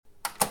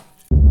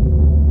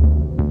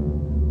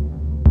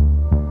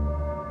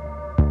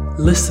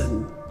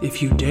Listen, if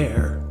you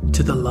dare,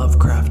 to the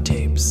Lovecraft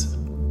Tapes.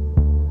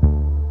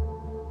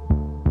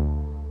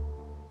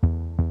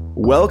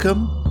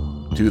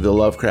 Welcome to the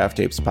Lovecraft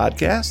Tapes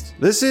podcast.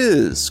 This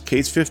is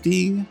Case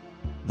 15,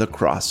 The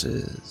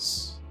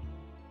Crosses.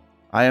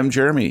 I am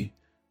Jeremy,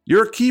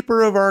 your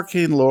keeper of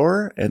arcane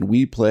lore, and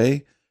we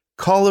play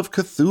Call of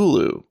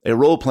Cthulhu, a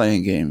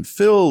role-playing game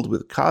filled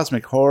with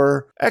cosmic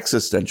horror,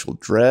 existential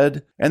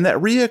dread, and that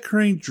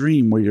reoccurring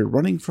dream where you're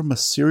running from a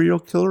serial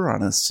killer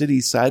on a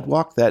city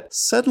sidewalk that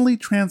suddenly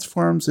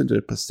transforms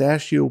into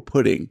pistachio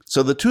pudding.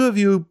 So the two of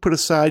you put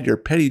aside your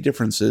petty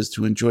differences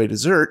to enjoy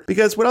dessert,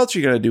 because what else are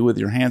you going to do with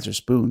your hands or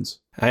spoons?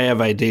 I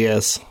have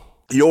ideas.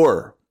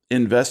 Your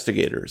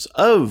investigators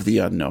of the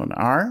unknown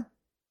are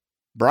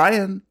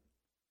Brian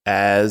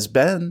as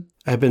Ben.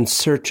 I've been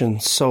searching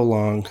so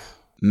long.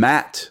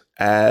 Matt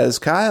as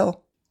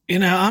Kyle. You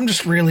know, I'm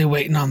just really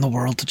waiting on the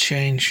world to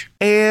change.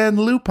 And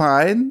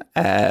Lupine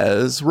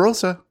as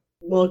Rosa.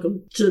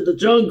 Welcome to the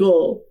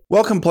jungle.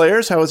 Welcome,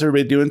 players. How is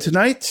everybody doing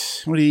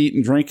tonight? What are you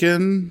eating,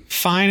 drinking?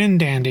 Fine and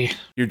dandy.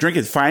 You're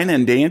drinking fine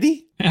and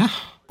dandy? Yeah.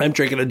 I'm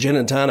drinking a gin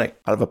and tonic.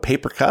 Out of a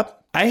paper cup?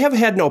 I have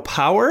had no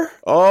power.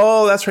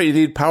 Oh, that's right. You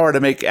need power to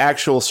make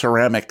actual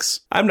ceramics.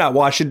 I'm not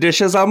washing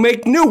dishes. I'll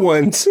make new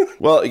ones.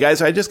 Well, guys,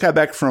 I just got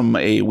back from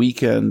a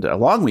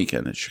long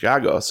weekend in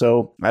Chicago,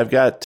 so I've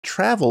got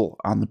travel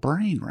on the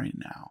brain right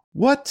now.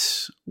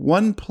 What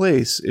one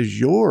place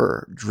is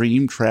your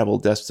dream travel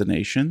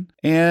destination,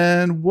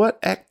 and what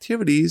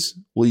activities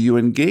will you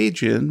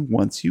engage in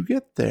once you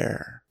get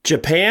there?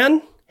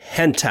 Japan?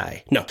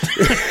 Hentai. No.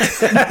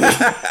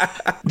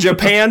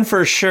 Japan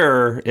for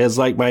sure is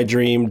like my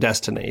dream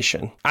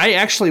destination. I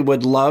actually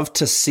would love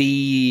to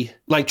see,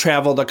 like,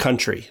 travel the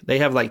country. They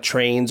have like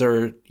trains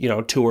or,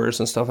 tours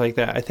and stuff like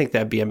that. I think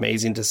that'd be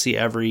amazing to see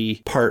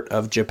every part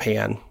of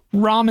Japan.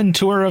 Ramen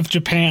tour of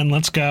Japan.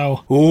 Let's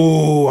go.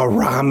 Ooh, a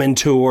ramen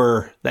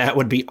tour. That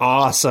would be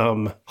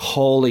awesome.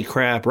 Holy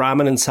crap.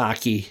 Ramen and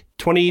sake.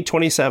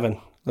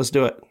 2027. Let's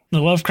do it. The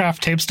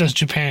Lovecraft Tapes does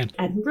Japan.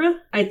 Edinburgh?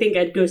 I think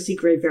I'd go see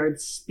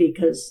graveyards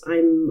because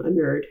I'm a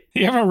nerd.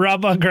 You ever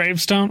rub a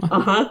gravestone?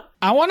 Uh-huh.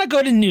 I want to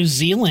go to New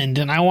Zealand,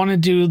 and I want to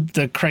do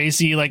the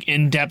crazy,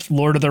 in-depth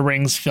Lord of the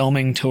Rings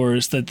filming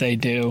tours that they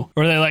do,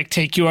 where they,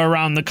 take you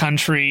around the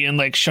country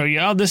and, show you,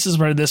 oh, this is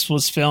where this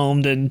was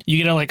filmed, and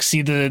you get to,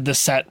 see the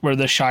set where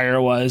the Shire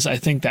was. I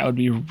think that would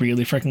be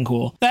really freaking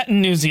cool. That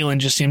in New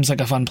Zealand just seems like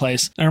a fun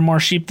place. There are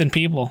more sheep than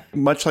people.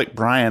 Much like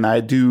Brian,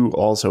 I do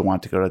also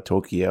want to go to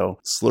Tokyo,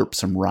 slurp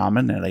some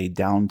ramen at a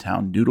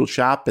downtown noodle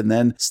shop, and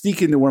then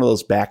sneak into one of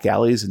those back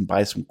alleys and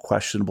buy some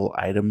questionable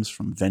items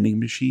from vending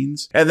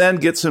machines, and then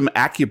get some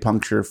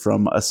acupuncture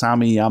from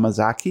Asami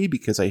Yamazaki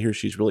because I hear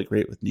she's really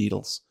great with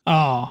needles.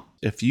 Oh.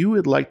 If you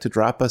would like to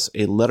drop us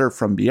a letter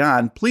from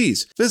beyond,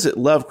 please visit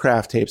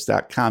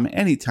lovecrafttapes.com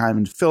anytime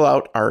and fill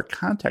out our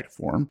contact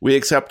form. We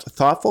accept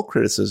thoughtful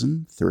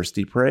criticism,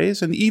 thirsty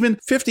praise, and even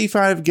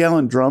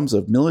 55-gallon drums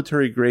of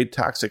military-grade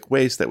toxic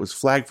waste that was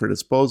flagged for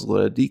disposal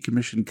at a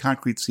decommissioned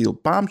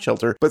concrete-sealed bomb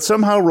shelter, but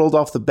somehow rolled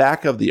off the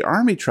back of the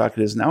army truck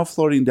and is now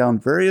floating down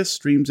various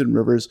streams and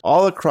rivers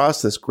all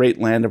across this great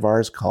land of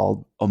ours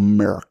called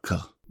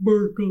America.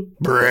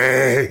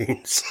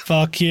 Brains.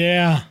 Fuck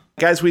yeah.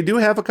 Guys, we do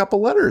have a couple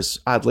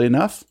letters, oddly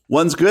enough.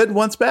 One's good,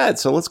 one's bad,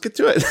 so let's get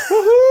to it.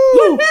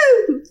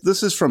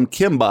 This is from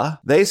Kimba.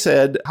 They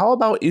said, how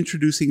about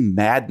introducing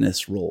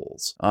madness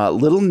rolls?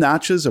 Little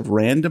notches of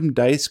random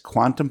dice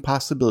quantum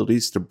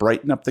possibilities to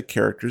brighten up the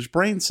character's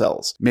brain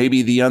cells.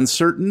 Maybe the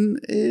uncertain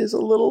is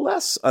a little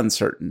less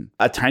uncertain.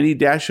 A tiny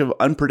dash of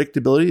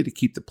unpredictability to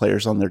keep the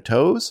players on their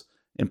toes.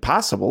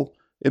 Impossible.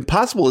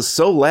 Impossible is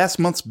so last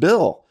month's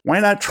bill.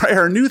 Why not try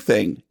our new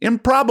thing,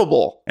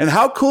 improbable? And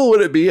how cool would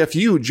it be if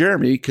you,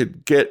 Jeremy,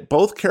 could get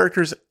both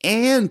characters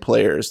and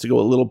players to go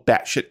a little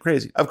batshit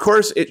crazy? Of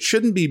course, it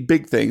shouldn't be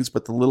big things,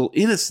 but the little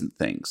innocent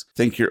things.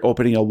 Think you're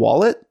opening a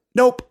wallet?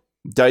 Nope.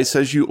 Dice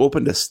says you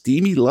opened a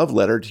steamy love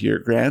letter to your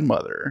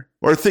grandmother.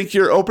 Or think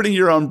you're opening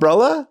your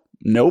umbrella?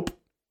 Nope.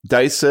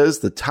 Dice says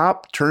the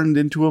top turned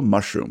into a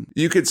mushroom.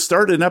 You could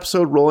start an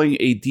episode rolling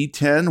a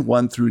d10.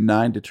 1 through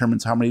 9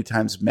 determines how many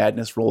times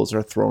madness rolls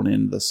are thrown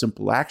in the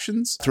simple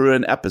actions through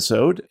an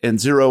episode.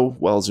 And 0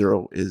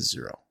 is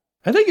 0.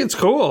 I think it's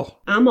cool.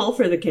 I'm all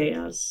for the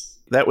chaos.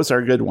 That was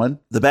our good one.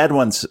 The bad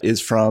one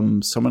is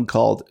from someone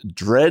called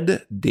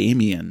Dread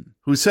Damien,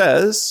 who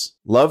says,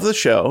 love the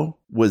show,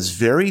 was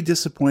very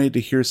disappointed to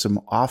hear some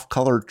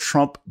off-color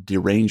Trump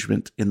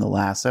derangement in the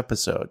last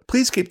episode.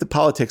 Please keep the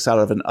politics out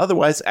of an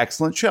otherwise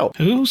excellent show.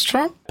 Who's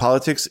Trump?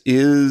 Politics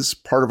is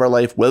part of our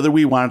life, whether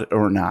we want it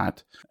or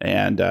not.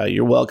 And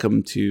you're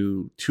welcome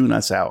to tune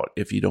us out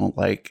if you don't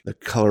like the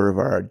color of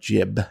our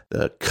jib,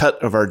 the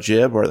cut of our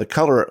jib, or the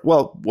color.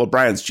 Well,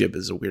 Brian's jib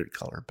is a weird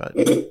color, but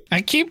I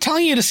keep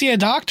telling you to see a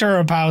doctor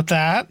about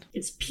that.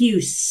 It's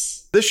puce.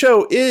 This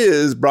show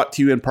is brought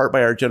to you in part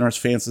by our generous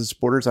fans and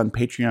supporters on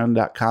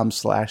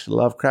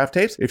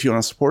patreon.com/lovecrafttapes. If you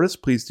want to support us,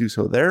 please do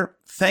so there.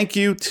 Thank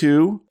you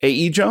to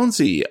A.E.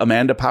 Jonesy,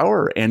 Amanda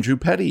Power, Andrew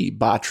Petty,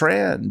 Ba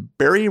Tran,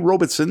 Barry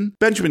Robertson,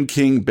 Benjamin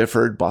King,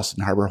 Bifford,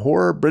 Boston Harbor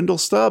Horror, Brindle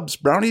Stubbs,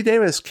 Brownie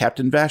Davis,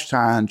 Captain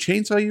Vashton,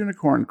 Chainsaw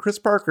Unicorn, Chris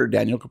Parker,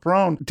 Daniel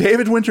Caprone,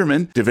 David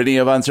Winterman,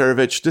 Davinia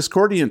Vonsarovich,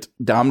 Discordiant,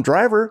 Dom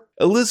Driver,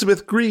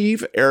 Elizabeth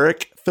Grieve,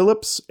 Eric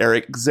Phillips,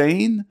 Eric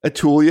Zane,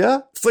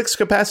 Atulia, Flix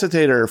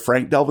Capacitator,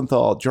 Frank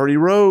Delventhal, Jordy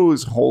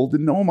Rose,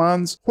 Holden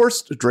Omans,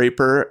 Horst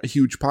Draper,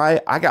 Huge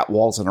Pie, I Got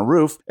Walls on a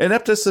Roof,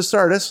 Ineptus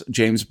Astartes,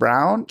 James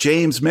Brown,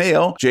 James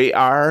Mayo,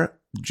 J.R.,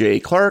 J.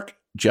 Clark,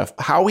 Jeff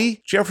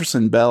Howie,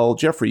 Jefferson Bell,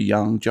 Jeffrey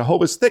Young,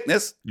 Jehovah's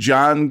Thickness,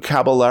 John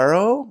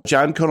Caballero,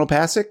 John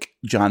Konopasek,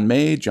 John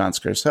May, John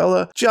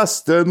Scarcella,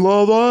 Justin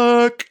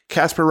Lovack,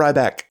 Casper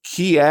Ryback,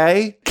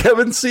 Kie,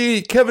 Kevin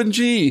C., Kevin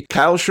G.,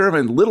 Kyle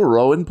Sherman, Little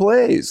Rowan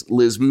Plays,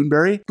 Liz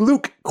Moonberry,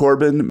 Luke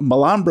Corbin,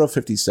 Malambra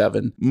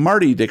 57,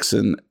 Marty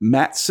Dixon,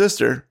 Matt's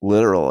sister,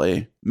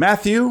 literally,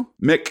 Matthew,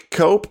 Mick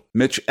Cope,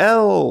 Mitch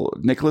L.,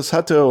 Nicholas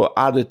Hutto,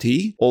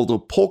 Oddity,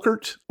 Oldo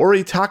Polkert,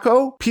 Ori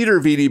Taco, Peter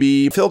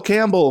VDB, Phil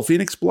Campbell,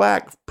 Phoenix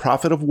Black,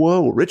 Prophet of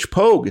Woe, Rich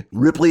Pogue,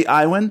 Ripley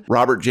Iwan,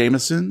 Robert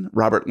Jameson,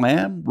 Robert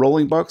Lamb,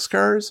 Rolling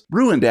Boxcars,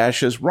 Ruined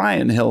Ashes,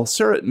 Ryan Hill,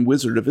 Surriton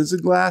Wizard of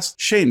Isinglass,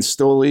 Shane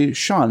Stoley,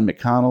 Sean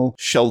McConnell,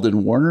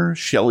 Sheldon Warner,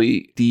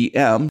 Shelley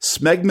DM,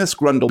 Smegmus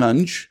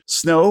Grundlemunge,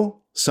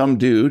 Snow, Some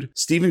Dude,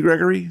 Stephen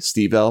Gregory,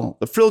 Steve L.,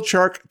 The Frilled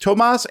Shark,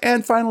 Tomas,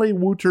 and finally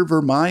Wouter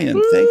Vermeyen.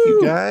 Woo! Thank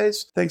you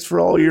guys. Thanks for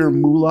all your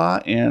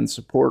moolah and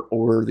support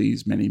over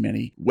these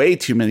many, way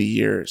too many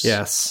years.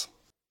 Yes.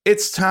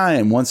 It's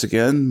time, once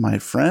again, my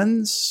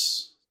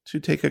friends,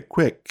 to take a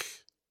quick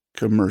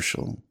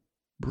commercial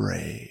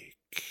break.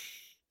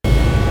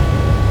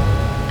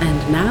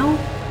 And now,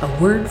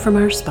 a word from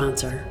our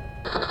sponsor.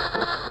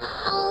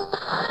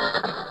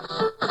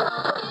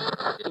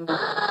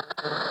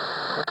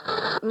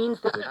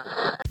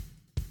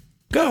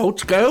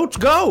 Goats, goats,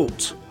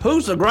 goats.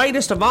 Who's the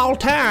greatest of all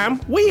time?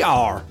 We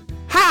are.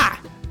 Hi,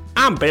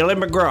 I'm Billy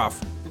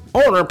McGruff,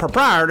 owner and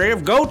proprietor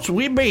of Goats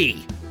We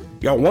Be,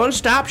 your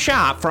one-stop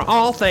shop for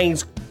all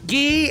things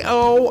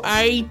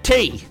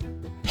G-O-A-T.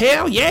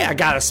 Hell yeah, I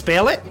gotta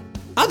spell it.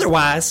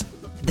 Otherwise,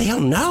 they'll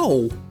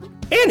know.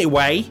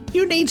 Anyway,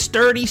 you need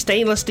sturdy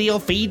stainless steel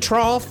feed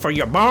trough for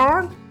your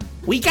barn?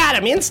 We got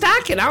them in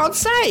stock and on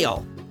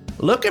sale.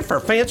 Looking for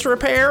fence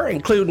repair,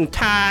 including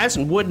ties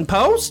and wooden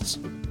posts?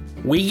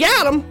 We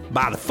got them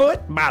by the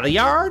foot, by the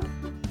yard,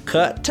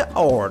 cut to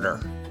order.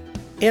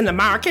 In the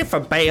market for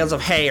bales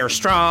of hay or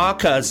straw,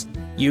 cause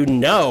you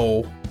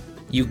know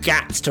you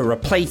got to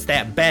replace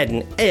that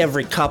bedding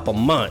every couple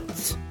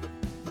months.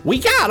 We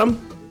got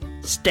them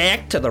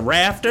stacked to the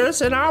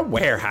rafters in our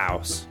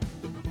warehouse.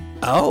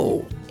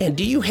 Oh, and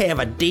do you have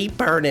a deep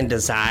burning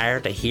desire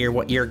to hear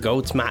what your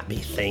goats might be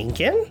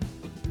thinking?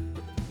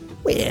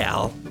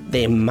 Well,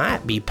 they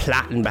might be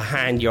plotting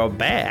behind your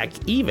back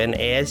even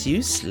as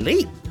you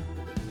sleep.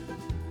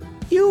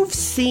 You've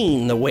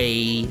seen the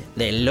way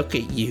they look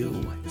at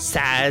you,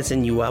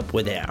 sizing you up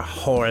with their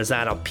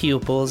horizontal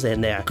pupils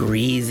and their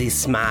greasy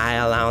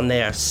smile on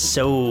their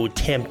so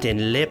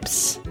tempting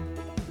lips.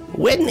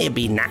 Wouldn't it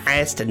be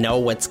nice to know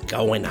what's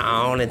going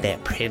on in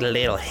that pretty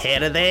little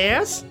head of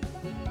theirs?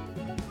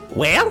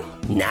 Well,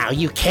 now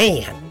you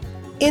can.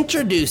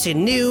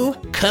 Introducing new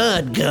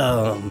Cud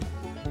Gum.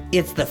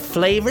 It's the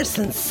flavor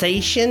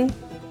sensation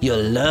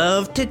you'll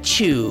love to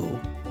chew,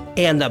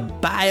 and the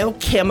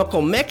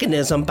biochemical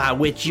mechanism by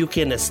which you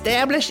can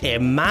establish a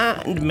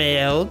mind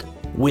meld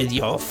with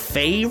your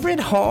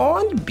favorite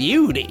horned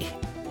beauty.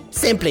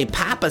 Simply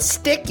pop a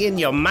stick in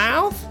your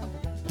mouth,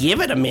 give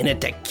it a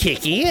minute to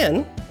kick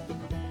in,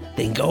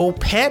 then go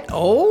pet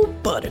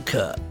old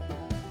Buttercup.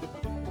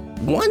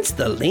 Once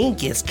the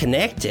link is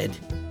connected,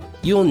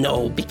 you'll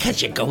know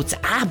because your goat's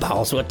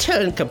eyeballs will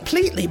turn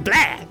completely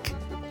black.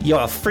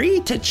 You're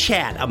free to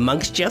chat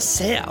amongst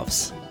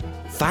yourselves.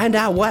 Find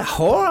out what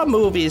horror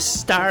movies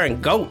starring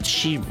goats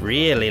she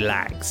really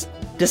likes.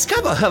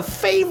 Discover her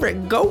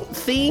favorite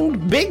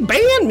goat-themed big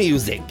band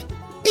music.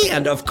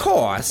 And, of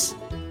course,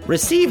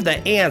 receive the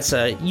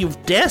answer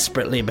you've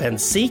desperately been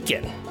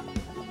seeking.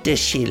 Does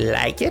she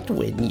like it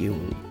when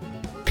you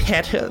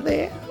pet her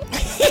there?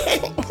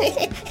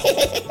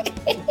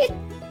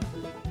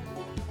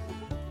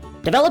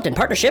 Developed in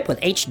partnership with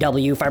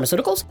HW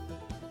Pharmaceuticals,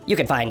 you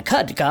can find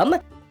Cud Gum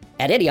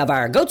at any of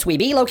our Goats We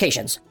Be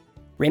locations.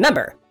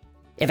 Remember,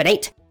 if it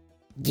ain't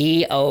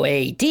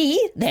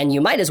G-O-A-T, then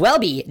you might as well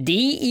be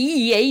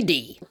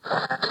D-E-A-D.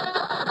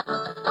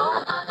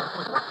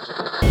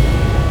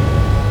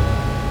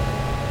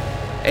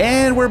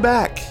 And we're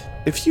back.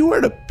 If you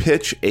were to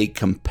pitch a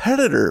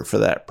competitor for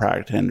that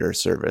product tender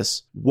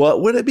service,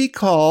 what would it be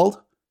called?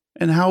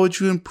 And how would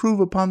you improve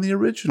upon the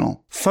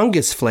original?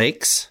 Fungus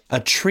Flakes, a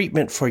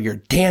treatment for your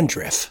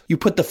dandruff. You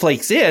put the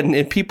flakes in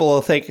and people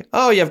will think,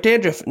 oh, you have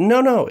dandruff.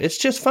 No, it's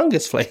just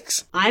Fungus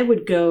Flakes. I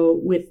would go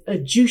with a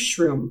juice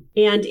shroom,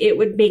 and it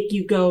would make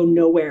you go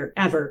nowhere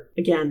ever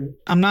again.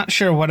 I'm not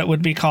sure what it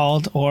would be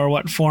called or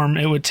what form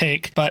it would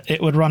take, but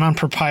it would run on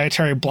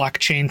proprietary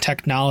blockchain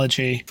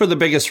technology. For the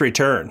biggest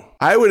return.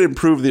 I would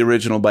improve the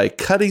original by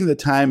cutting the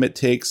time it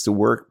takes to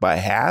work by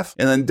half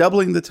and then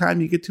doubling the time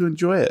you get to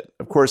enjoy it.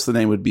 Of course, the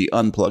name would be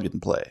Unplug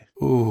and Play.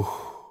 Ooh,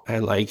 I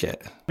like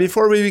it.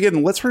 Before we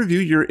begin, let's review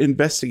your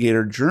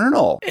investigator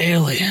journal.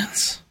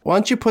 Aliens. Why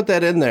don't you put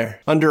that in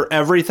there? Under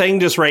everything,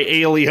 just write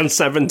alien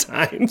 7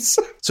 times.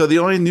 So the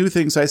only new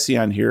things I see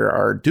on here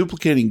are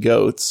duplicating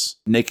goats,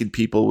 naked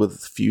people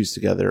with fused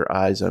together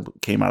eyes that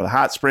came out of the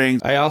hot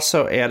springs. I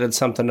also added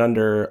something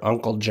under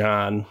Uncle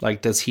John.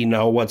 Like, does he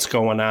know what's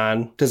going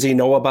on? Does he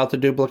know about the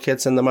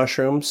duplicates and the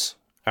mushrooms?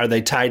 Are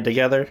they tied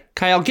together?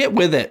 Kyle, get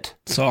with it.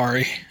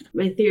 Sorry.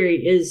 My theory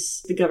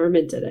is the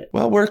government did it.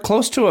 Well, we're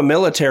close to a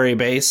military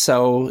base,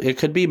 so it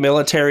could be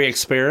military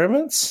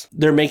experiments.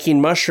 They're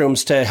making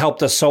mushrooms to help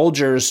the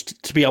soldiers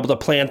to be able to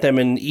plant them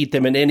and eat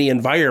them in any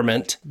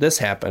environment. This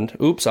happened.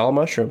 Oops, all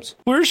mushrooms.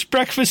 Worst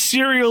breakfast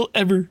cereal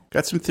ever.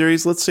 Got some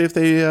theories. Let's see if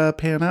they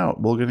pan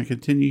out. We're going to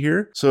continue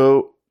here.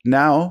 So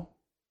now,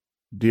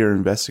 dear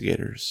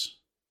investigators,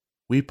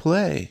 we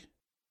play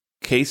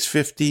Case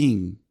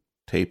 15,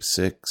 Tape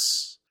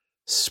 6,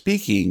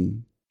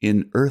 Speaking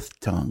in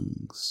Earth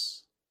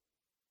Tongues.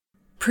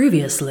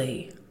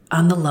 Previously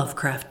on the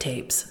Lovecraft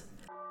tapes.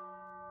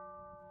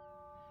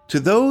 To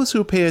those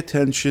who pay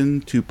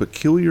attention to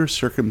peculiar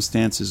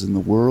circumstances in the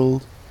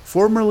world,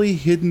 formerly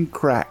hidden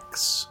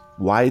cracks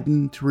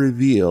widen to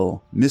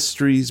reveal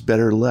mysteries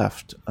better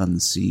left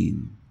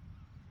unseen.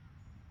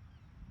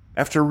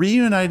 After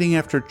reuniting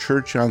after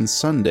church on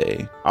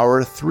Sunday,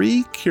 our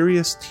 3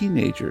 curious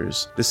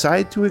teenagers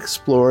decide to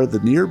explore the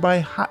nearby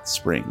hot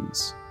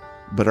springs,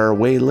 but are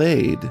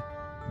waylaid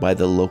by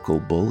the local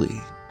bully.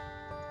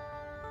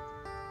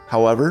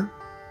 However,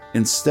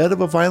 instead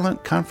of a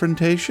violent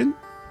confrontation,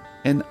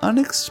 an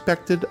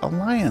unexpected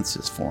alliance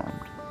is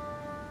formed.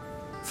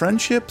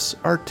 Friendships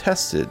are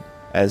tested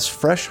as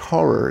fresh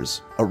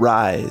horrors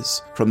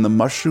arise from the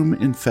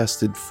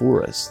mushroom-infested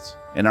forest,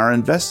 and our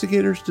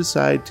investigators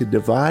decide to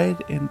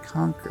divide and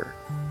conquer.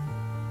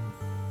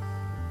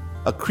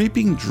 A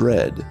creeping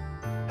dread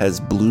has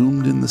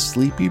bloomed in the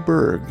sleepy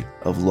burg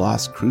of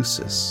Las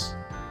Cruces.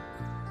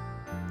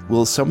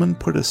 Will someone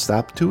put a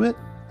stop to it,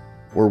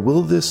 or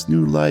will this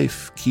new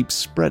life keep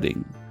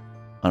spreading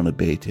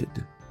unabated?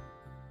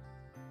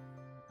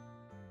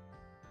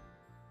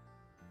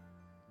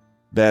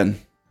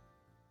 Ben,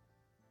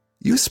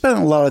 you spent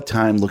a lot of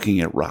time looking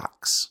at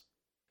rocks.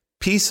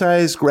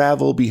 Pea-sized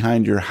gravel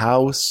behind your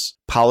house,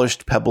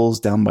 polished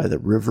pebbles down by the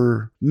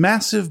river,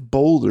 massive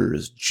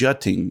boulders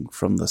jutting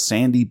from the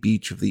sandy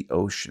beach of the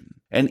ocean,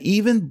 and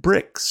even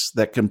bricks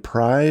that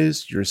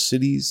comprise your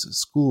city's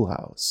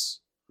schoolhouse.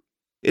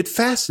 It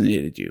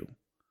fascinated you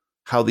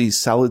how these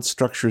solid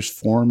structures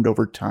formed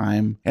over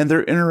time and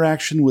their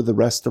interaction with the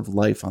rest of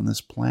life on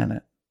this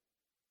planet.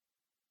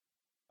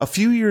 A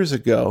few years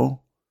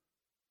ago,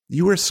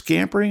 you were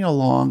scampering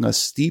along a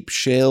steep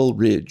shale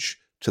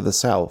ridge to the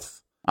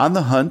south, on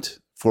the hunt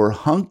for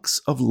hunks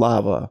of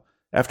lava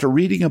after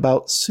reading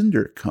about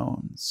cinder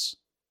cones.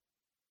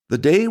 The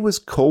day was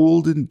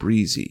cold and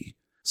breezy,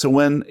 so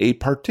when a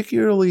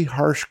particularly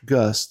harsh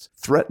gust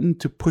threatened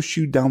to push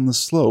you down the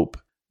slope,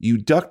 you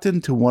ducked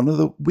into one of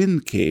the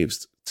wind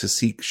caves to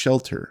seek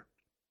shelter.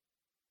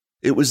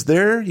 It was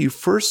there you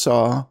first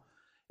saw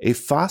a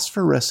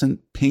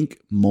phosphorescent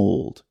pink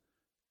mold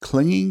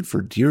clinging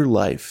for dear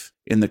life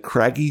in the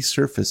craggy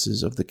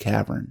surfaces of the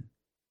cavern.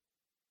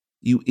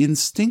 You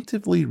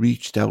instinctively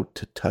reached out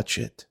to touch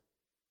it.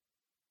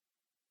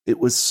 It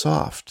was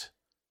soft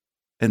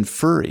and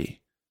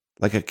furry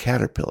like a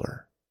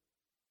caterpillar.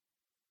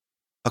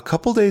 A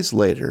couple days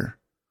later,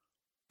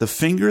 the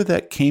finger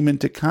that came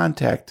into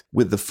contact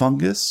with the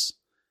fungus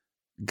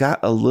got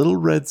a little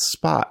red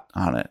spot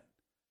on it,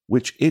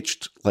 which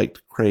itched like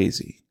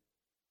crazy.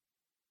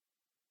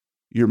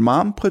 Your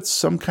mom put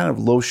some kind of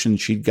lotion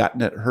she'd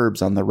gotten at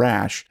Herb's on the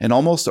rash, and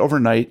almost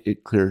overnight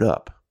it cleared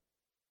up.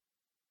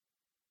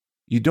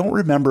 You don't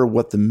remember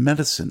what the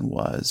medicine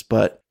was,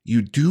 but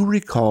you do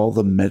recall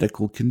the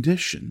medical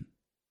condition.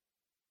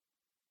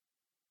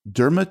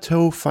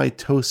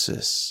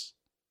 Dermatophytosis,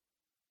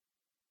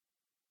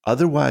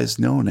 otherwise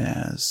known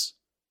as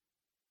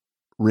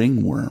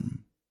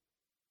ringworm.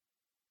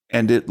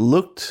 And it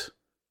looked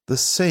the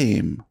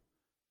same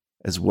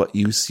as what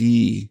you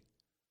see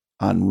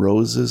on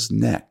Rosa's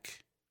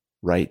neck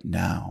right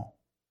now.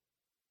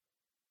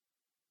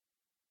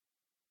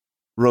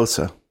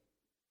 Rosa,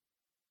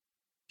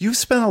 you've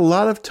spent a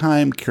lot of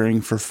time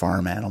caring for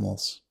farm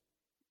animals.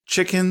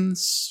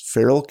 Chickens,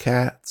 feral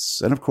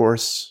cats, and of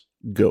course,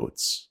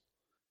 goats.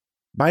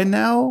 By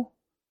now,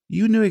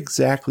 you knew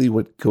exactly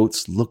what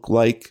goats looked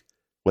like,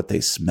 what they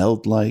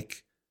smelled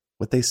like,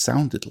 what they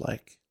sounded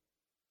like.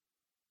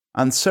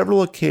 On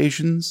several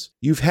occasions,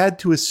 you've had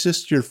to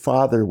assist your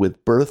father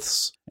with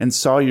births and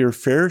saw your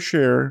fair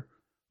share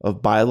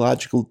of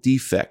biological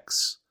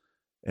defects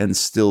and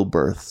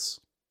stillbirths.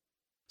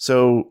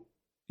 So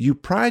you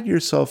pride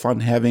yourself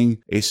on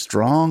having a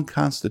strong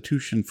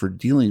constitution for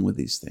dealing with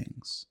these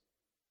things.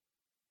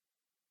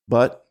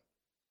 But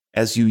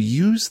as you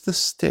use the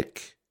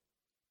stick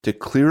to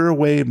clear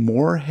away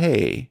more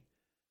hay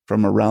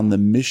from around the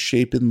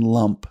misshapen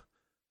lump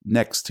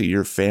next to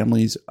your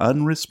family's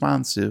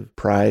unresponsive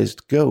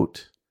prized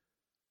goat,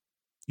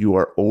 you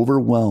are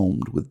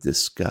overwhelmed with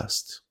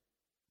disgust.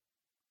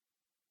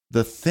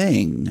 The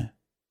thing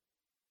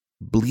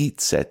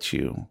bleats at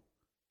you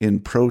in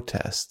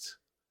protest.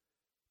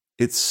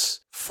 Its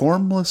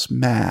formless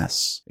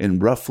mass in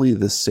roughly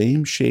the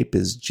same shape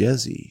as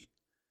Jezzy,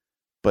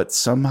 but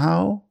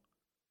somehow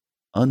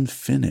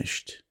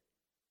unfinished.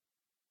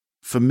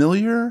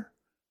 Familiar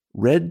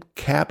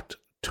red-capped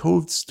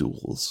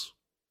toadstools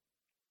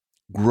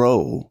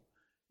grow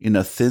in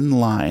a thin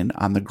line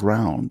on the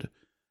ground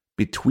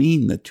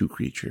between the two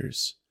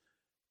creatures,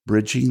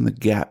 bridging the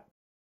gap.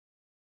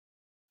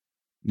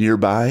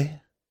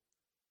 Nearby,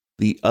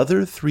 the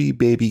other 3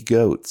 baby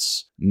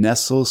goats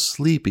nestle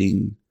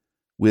sleeping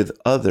with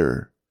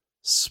other,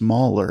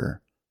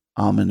 smaller,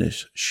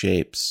 ominous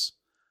shapes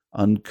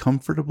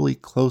uncomfortably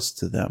close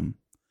to them,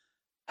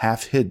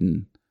 half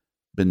hidden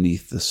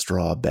beneath the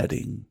straw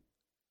bedding.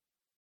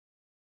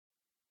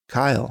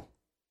 Kyle,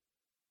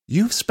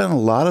 you've spent a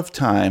lot of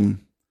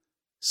time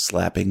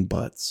slapping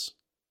butts.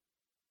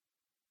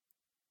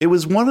 It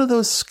was one of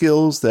those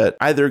skills that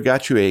either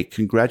got you a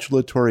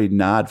congratulatory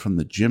nod from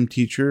the gym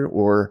teacher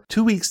or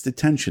 2 weeks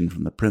detention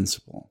from the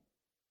principal.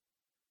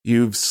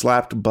 You've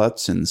slapped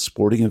butts in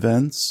sporting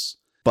events,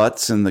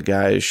 butts in the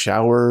guys'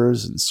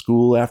 showers and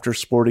school after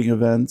sporting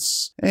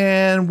events,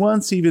 and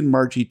once even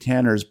Margie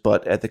Tanner's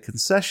butt at the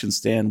concession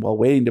stand while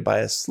waiting to buy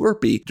a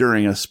Slurpee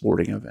during a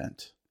sporting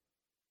event.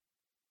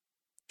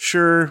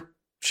 Sure,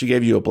 she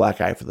gave you a black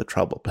eye for the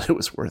trouble, but it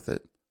was worth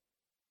it.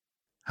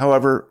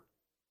 However,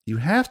 you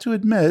have to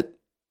admit,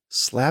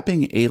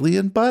 slapping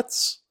alien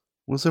butts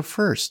was a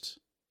first.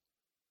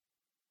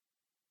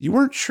 You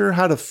weren't sure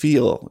how to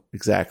feel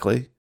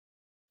exactly.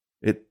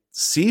 It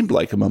seemed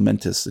like a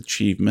momentous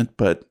achievement,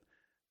 but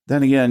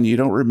then again, you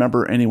don't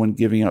remember anyone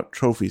giving out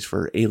trophies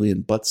for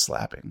alien butt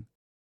slapping.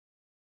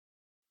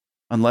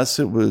 Unless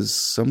it was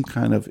some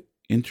kind of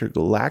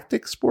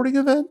intergalactic sporting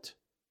event?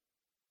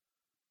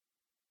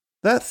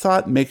 That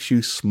thought makes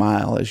you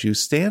smile as you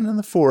stand in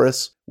the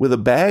forest with a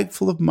bag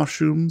full of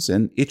mushrooms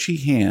and itchy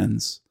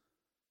hands,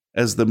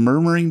 as the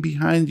murmuring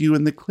behind you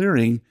in the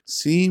clearing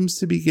seems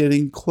to be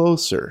getting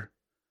closer,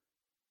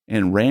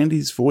 and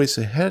Randy's voice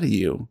ahead of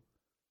you,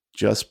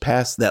 just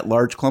past that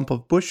large clump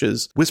of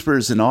bushes,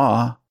 whispers in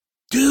awe,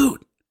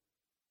 "Dude,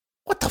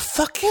 what the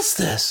fuck is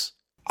this?"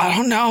 I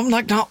don't know. I'm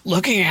like not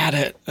looking at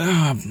it.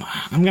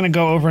 I'm going to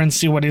go over and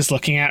see what he's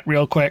looking at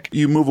real quick.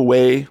 You move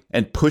away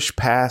and push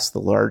past the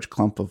large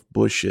clump of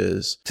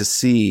bushes to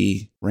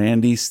see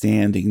Randy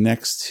standing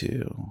next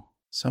to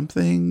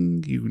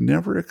something you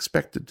never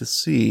expected to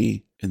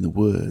see in the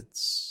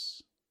woods.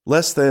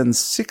 Less than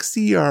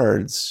 60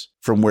 yards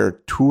from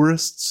where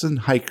tourists and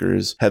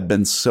hikers have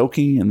been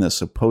soaking in the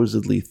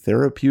supposedly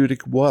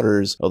therapeutic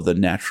waters of the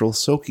natural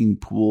soaking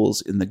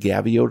pools in the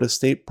Gaviota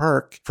State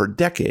Park for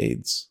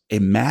decades, a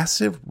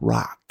massive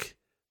rock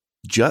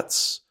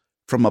juts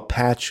from a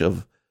patch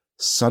of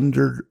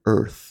sundered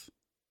earth.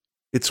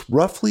 Its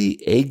roughly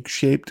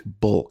egg-shaped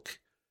bulk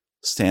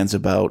stands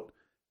about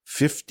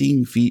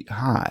 15 feet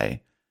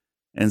high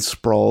and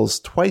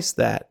sprawls twice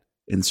that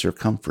in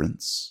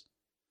circumference,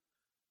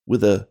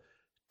 with a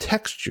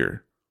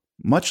texture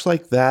much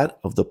like that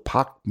of the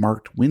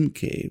pock-marked wind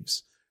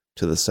caves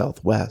to the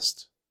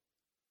southwest.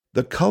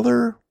 The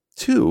color,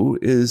 too,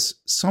 is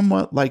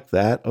somewhat like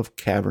that of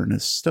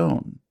cavernous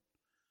stone,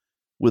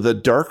 with a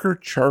darker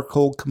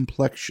charcoal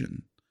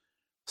complexion,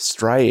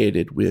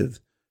 striated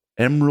with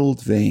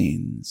emerald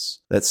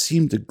veins that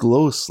seem to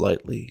glow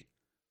slightly,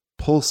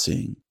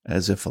 pulsing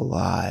as if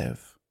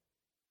alive.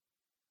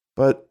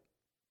 But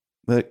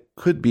that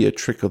could be a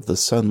trick of the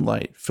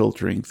sunlight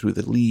filtering through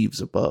the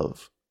leaves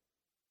above.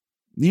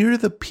 Near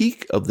the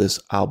peak of this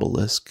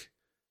obelisk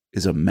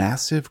is a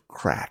massive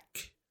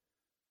crack,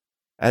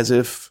 as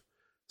if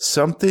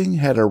something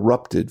had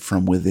erupted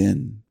from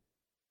within.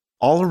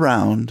 All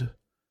around,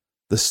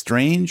 the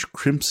strange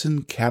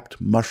crimson-capped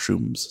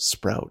mushrooms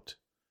sprout,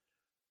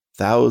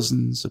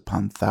 thousands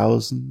upon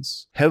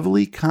thousands,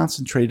 heavily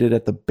concentrated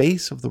at the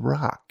base of the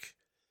rock,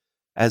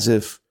 as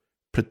if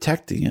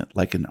protecting it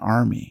like an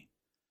army,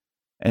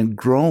 and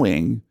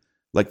growing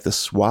like the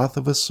swath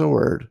of a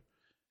sword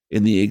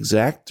in the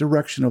exact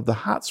direction of the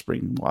hot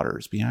spring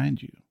waters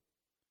behind you.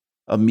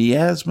 A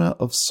miasma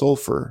of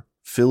sulfur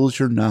fills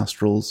your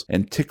nostrils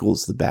and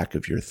tickles the back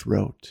of your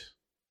throat.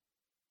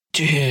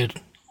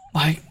 Dude,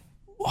 like,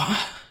 what?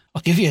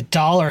 I'll give you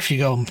 $1 if you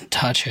go and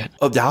touch it.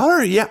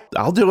 $1? Yeah,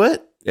 I'll do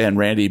it. And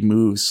Randy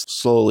moves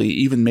slowly,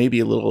 even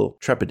maybe a little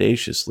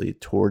trepidatiously,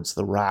 towards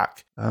the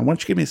rock. Why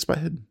don't you give me a spot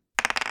hidden?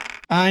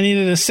 I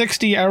needed a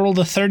 60. I rolled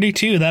a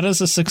 32. That is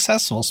a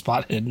successful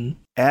spot hidden.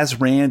 As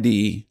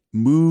Randy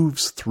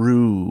moves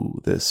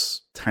through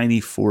this tiny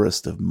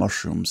forest of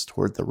mushrooms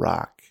toward the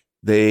rock,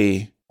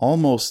 they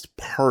almost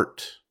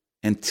part,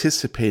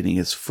 anticipating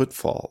his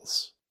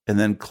footfalls, and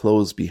then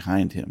close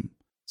behind him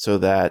so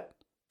that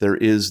there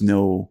is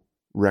no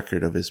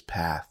record of his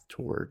path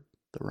toward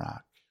the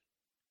rock.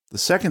 The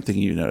second thing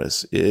you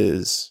notice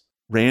is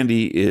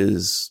Randy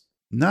is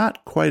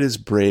not quite as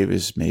brave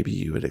as maybe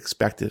you had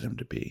expected him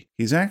to be.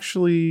 He's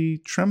actually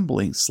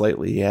trembling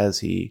slightly as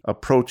he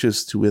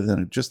approaches to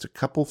within just a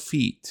couple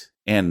feet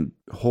and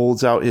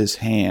holds out his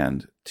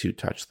hand to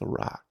touch the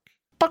rock.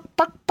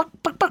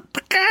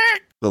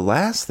 The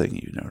last thing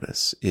you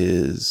notice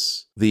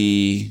is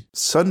the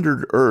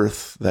sundered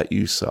earth that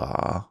you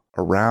saw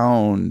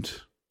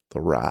around the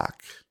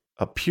rock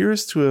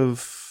appears to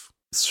have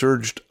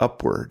surged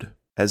upward,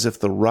 as if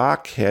the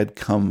rock had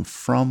come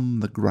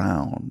from the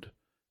ground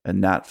and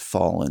not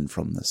fallen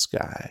from the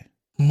sky.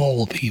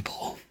 Mole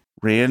people.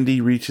 Randy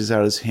reaches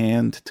out his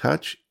hand to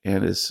touch,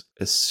 and as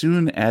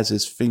soon as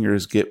his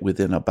fingers get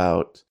within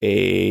about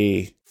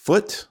a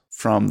foot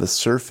from the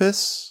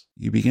surface,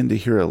 you begin to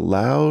hear a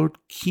loud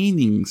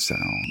keening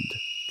sound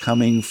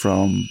coming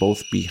from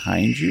both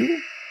behind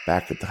you,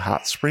 back at the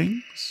hot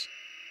springs,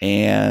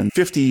 and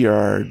 50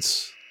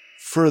 yards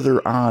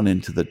further on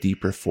into the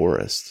deeper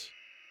forest.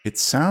 It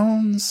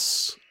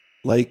sounds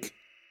like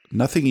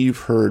nothing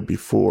you've heard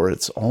before.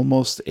 It's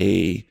almost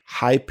a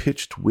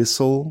high-pitched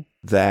whistle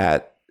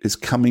that is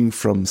coming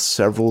from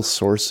several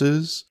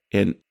sources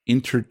and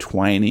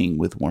intertwining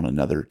with one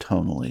another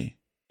tonally.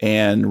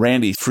 And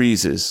Randy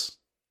freezes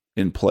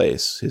in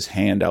place, his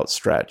hand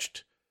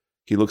outstretched.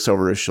 He looks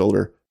over his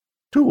shoulder.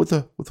 Dude, what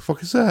the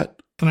fuck is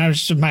that? And I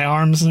was just my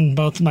arms and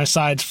both my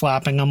sides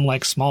flapping them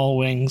like small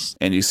wings.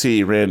 And you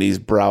see Randy's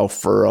brow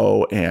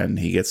furrow, and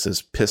he gets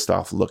this pissed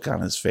off look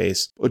on his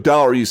face.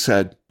 $1, you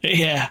said.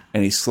 Yeah.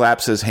 And he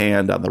slaps his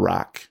hand on the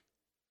rock.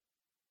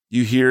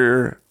 You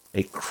hear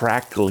a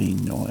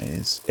crackling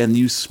noise, and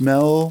you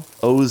smell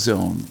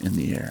ozone in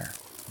the air.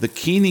 The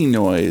keening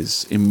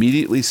noise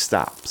immediately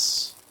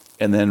stops,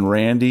 and then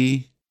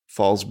Randy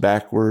falls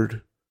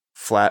backward,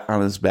 flat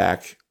on his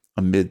back,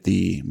 amid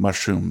the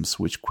mushrooms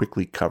which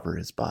quickly cover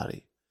his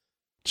body.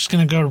 Just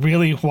going to go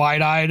really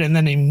wide-eyed and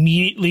then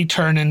immediately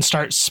turn and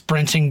start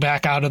sprinting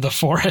back out of the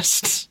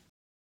forest.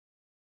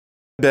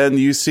 Ben,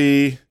 you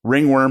see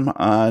ringworm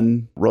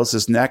on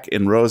Rosa's neck,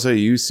 and Rosa,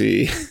 you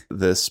see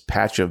this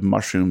patch of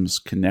mushrooms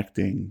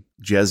connecting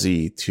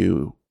Jezzy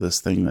to this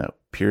thing that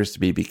appears to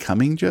be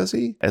becoming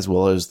Jezzy, as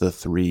well as the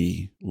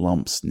 3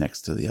 lumps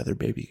next to the other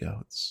baby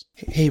goats.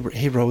 Hey,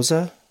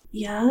 Rosa?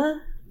 Yeah?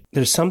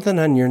 There's something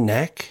on your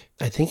neck.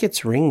 I think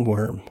it's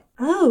ringworm.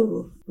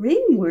 Oh,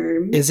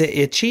 ringworm. Is it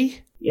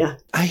itchy? Yeah.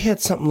 I had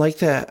something like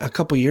that a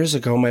couple years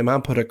ago. My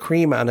mom put a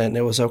cream on it and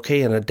it was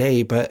okay in a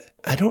day, but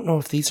I don't know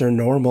if these are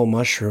normal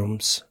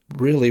mushrooms.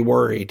 Really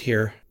worried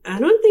here. I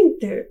don't think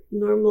they're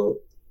normal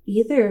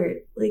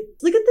either. Like,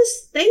 look at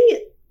this thing.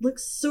 It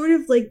looks sort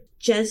of like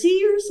Jezzy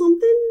or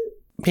something.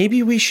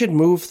 Maybe we should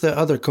move the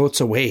other goats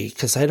away,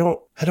 because I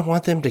don't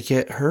want them to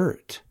get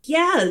hurt.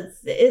 Yeah,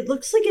 it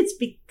looks like it's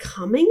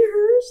becoming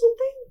her or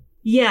something.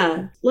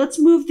 Yeah, let's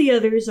move the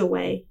others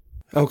away.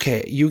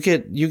 Okay, you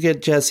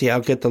get Jesse,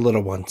 I'll get the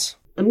little ones.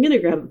 I'm gonna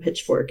grab a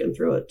pitchfork and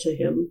throw it to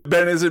him.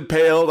 Ben is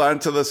impaled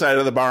onto the side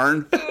of the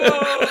barn.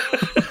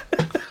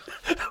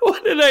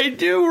 What did I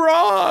do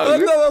wrong?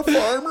 I'm not a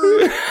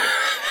farmer.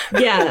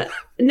 Yeah,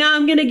 no,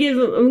 I'm gonna give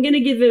him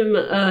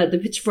the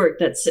pitchfork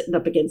that's sitting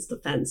up against the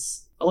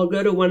fence. I'll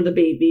go to one of the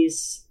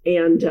babies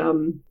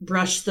and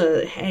brush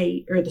the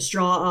hay or the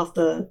straw off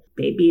the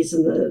babies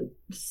and the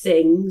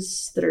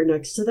things that are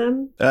next to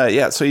them.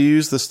 Yeah, so you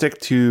use the stick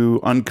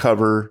to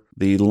uncover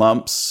the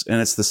lumps,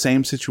 and it's the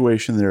same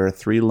situation. There are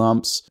 3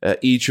 lumps,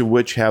 each of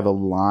which have a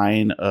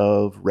line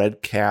of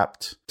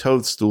red-capped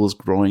toadstools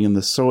growing in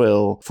the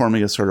soil,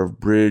 forming a sort of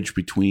bridge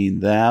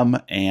between them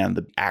and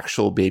the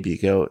actual baby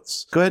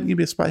goats. Go ahead and give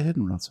me a spy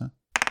hidden, Rosa.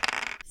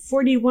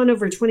 41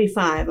 over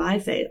 25. I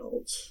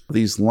failed.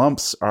 These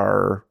lumps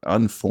are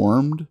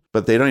unformed,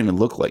 but they don't even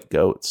look like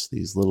goats,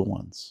 these little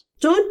ones.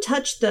 Don't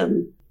touch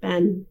them,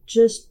 Ben.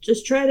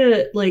 Just try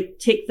to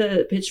take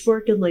the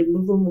pitchfork and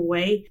move them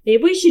away.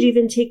 Maybe we should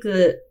even take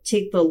the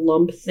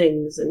lump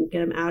things and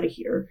get them out of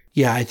here.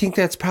 Yeah, I think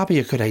that's probably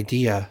a good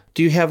idea.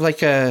 Do you have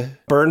a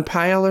burn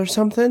pile or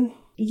something?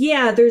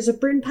 Yeah, there's a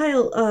burn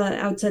pile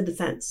outside the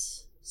fence.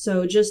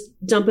 So just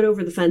dump it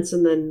over the fence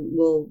and then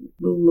we'll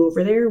move them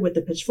over there with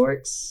the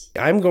pitchforks.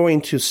 I'm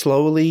going to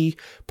slowly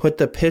put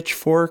the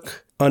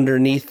pitchfork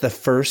underneath the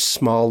first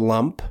small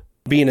lump,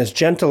 being as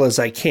gentle as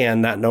I can,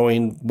 not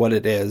knowing what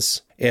it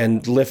is,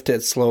 and lift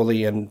it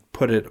slowly and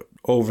put it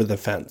over the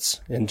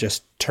fence and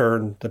just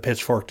turn the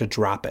pitchfork to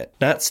drop it.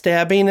 Not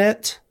stabbing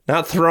it,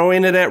 not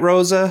throwing it at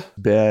Rosa.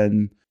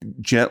 Ben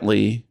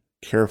gently,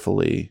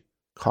 carefully,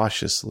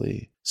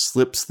 cautiously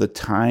slips the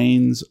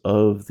tines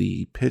of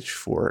the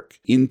pitchfork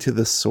into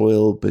the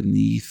soil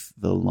beneath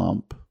the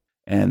lump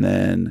and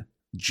then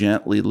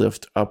gently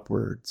lift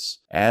upwards.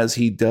 As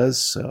he does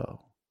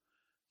so,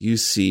 you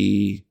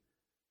see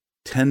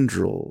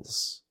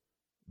tendrils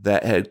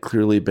that had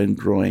clearly been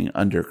growing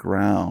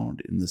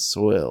underground in the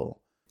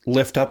soil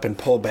Lift up and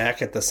pull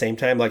back at the same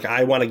time.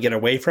 I want to get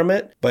away from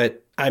it,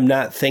 but I'm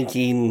not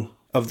thinking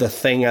of the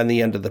thing on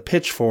the end of the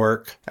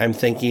pitchfork. I'm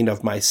thinking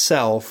of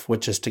myself,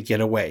 which is to get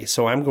away.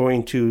 So I'm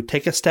going to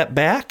take a step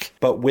back,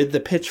 but with the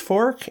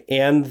pitchfork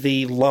and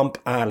the lump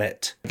on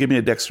it. Give me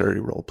a dexterity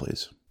roll,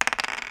 please.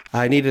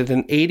 I needed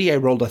an 80. I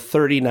rolled a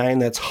 39.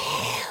 That's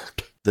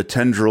hard. The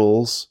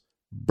tendrils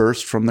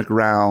burst from the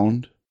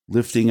ground,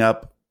 lifting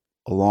up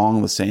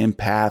along the same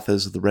path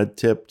as the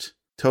red-tipped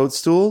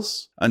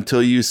toadstools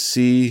until you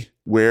see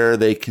where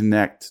they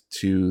connect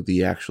to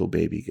the actual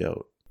baby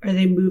goat. Are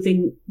they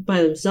moving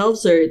by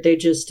themselves, or they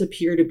just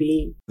appear to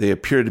be? They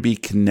appear to be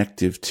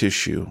connective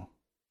tissue.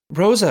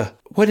 Rosa,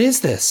 what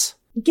is this?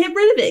 Get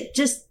rid of it.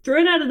 Just throw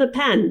it out of the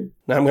pen.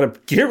 Now I'm going to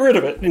get rid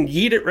of it and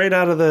yeet it right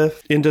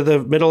into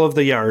the middle of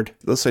the yard.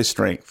 Let's say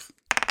strength.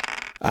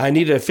 I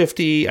needed a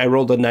 50. I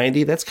rolled a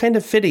 90. That's kind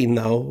of fitting,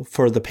 though,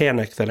 for the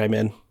panic that I'm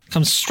in.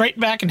 Comes straight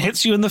back and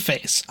hits you in the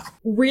face.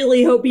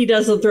 Really hope he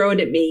doesn't throw it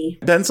at me.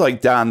 Ben's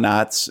like Don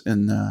Knotts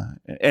in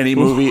any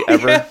movie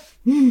ever.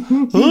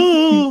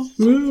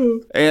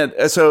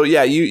 And so,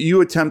 yeah,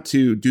 you attempt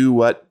to do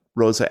what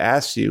Rosa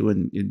asks you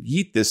and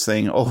yeet this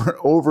thing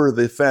over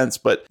the fence,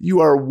 but you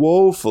are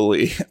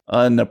woefully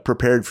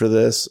unprepared for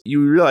this.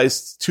 You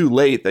realize too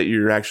late that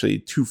you're actually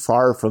too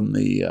far from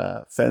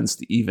the fence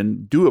to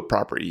even do a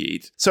proper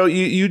yeet. So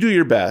you do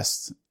your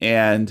best,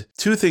 and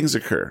two things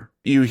occur.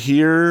 You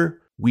hear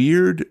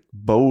weird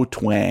bow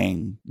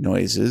twang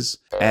noises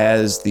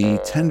as the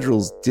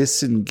tendrils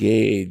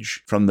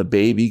disengage from the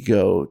baby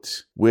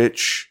goat,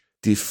 which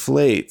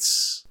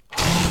deflates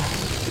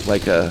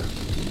like a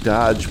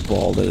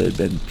dodgeball that had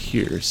been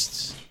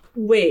pierced.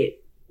 Wait,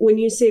 when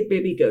you say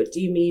baby goat,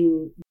 do you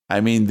mean... I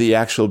mean the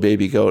actual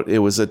baby goat it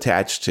was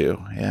attached to,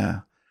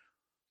 yeah.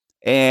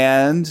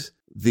 And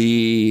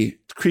the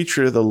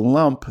creature, the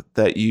lump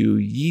that you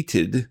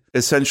yeeted,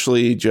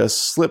 essentially just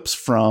slips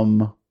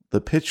from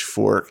the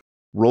pitchfork,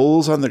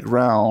 rolls on the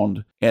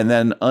ground, and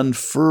then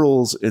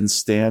unfurls and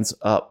stands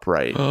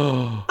upright.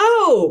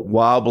 Oh!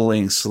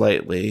 Wobbling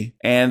slightly.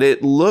 And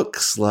it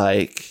looks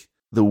like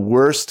the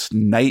worst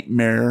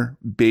nightmare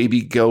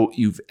baby goat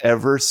you've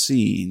ever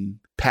seen.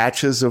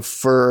 Patches of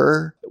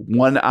fur,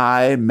 one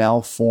eye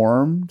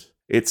malformed,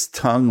 its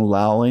tongue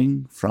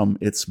lolling from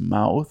its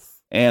mouth.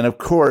 And of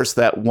course,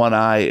 that one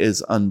eye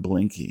is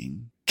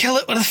unblinking. Kill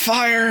it with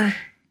fire.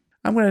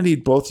 I'm going to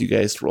need both you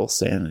guys to roll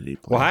sanity,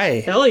 please. Why?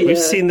 Hell yeah. We've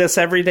seen this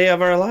every day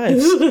of our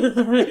lives.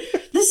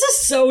 This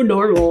is so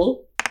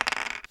normal.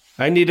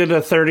 I needed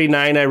a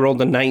 39. I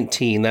rolled a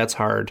 19. That's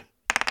hard.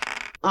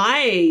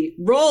 I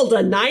rolled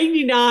a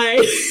 99.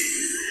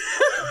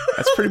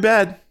 That's pretty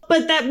bad.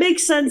 But that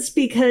makes sense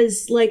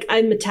because, like,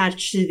 I'm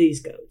attached to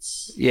these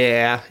goats.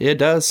 Yeah, it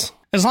does.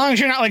 As long as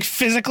you're not like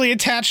physically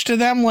attached to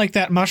them like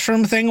that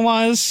mushroom thing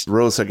was.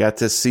 Rosa got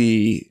to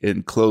see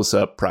in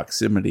close-up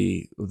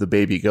proximity the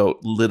baby goat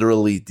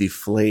literally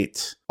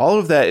deflate. All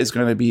of that is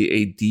going to be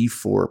a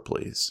D4,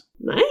 please.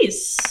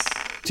 Nice.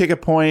 Take a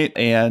point,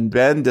 and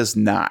Ben does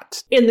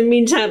not. In the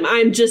meantime,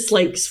 I'm just,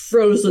 like,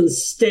 frozen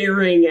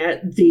staring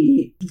at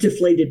the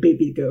deflated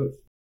baby goat.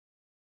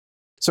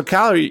 So,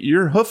 Kyle,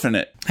 you're hoofing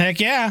it. Heck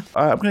yeah.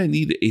 I'm going to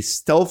need a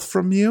stealth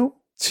from you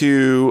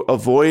to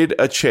avoid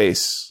a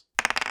chase.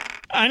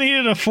 I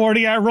needed a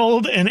 40. I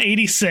rolled an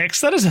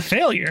 86. That is a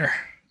failure.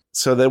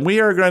 So then we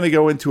are going to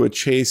go into a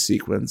chase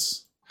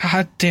sequence.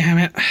 God damn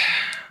it.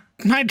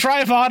 My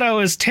drive auto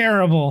is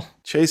terrible.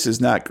 Chase is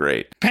not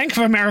great. Bank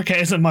of America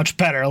isn't much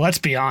better, let's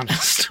be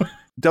honest.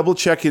 Double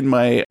checking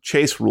my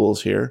chase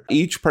rules here.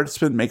 Each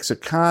participant makes a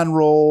con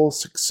roll.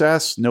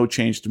 Success, no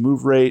change to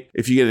move rate.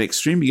 If you get an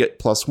extreme, you get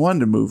 +1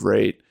 to move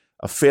rate.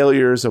 A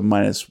failure is a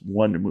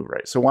 -1 to move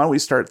rate. So why don't we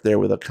start there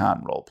with a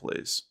con roll,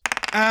 please?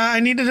 I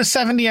needed a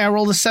 70. I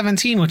rolled a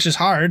 17, which is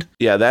hard.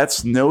 Yeah,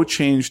 that's no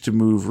change to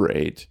move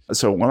rate.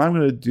 So what I'm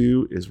going to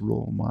do is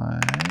roll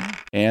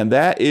and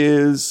that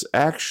is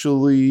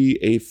actually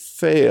a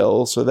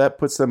fail. So that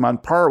puts them on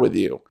par with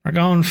you. We're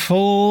going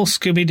full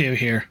Scooby-Doo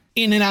here.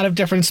 In and out of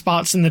different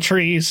spots in the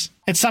trees.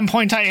 At some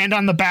point, I end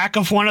on the back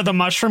of one of the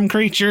mushroom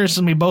creatures,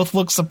 and we both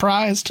look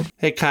surprised.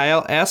 Hey,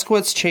 Kyle, ask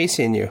what's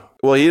chasing you.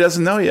 Well, he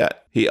doesn't know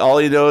yet. All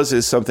he knows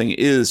is something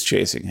is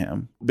chasing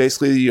him.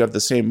 Basically, you have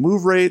the same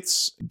move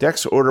rates.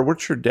 Dex order.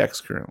 What's your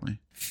dex currently?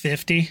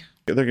 50.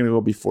 They're going to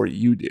go before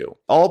you do.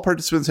 All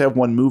participants have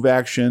one move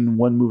action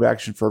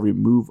for every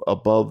move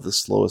above the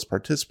slowest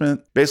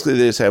participant. Basically,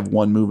 they just have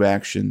one move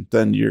action.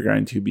 Then you're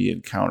going to be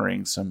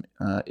encountering some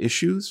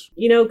issues.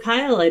 You know,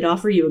 Kyle, I'd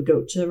offer you a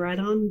goat to ride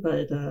on,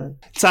 but...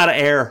 It's out of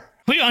air.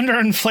 We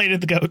underinflated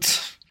the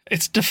goats.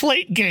 It's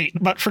deflate gate,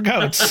 but for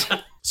goats.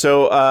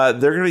 So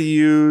they're going to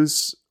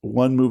use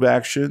one move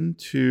action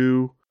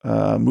to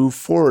move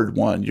forward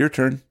one. Your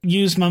turn.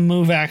 Use my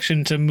move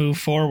action to move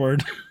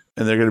forward.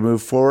 And they're going to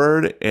move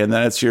forward, and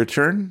then it's your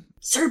turn.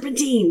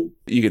 Serpentine.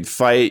 You can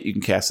fight. You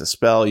can cast a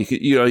spell. You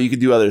can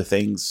do other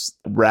things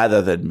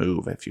rather than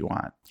move if you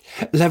want.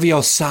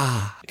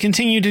 Leviosa.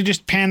 Continue to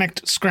just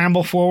panicked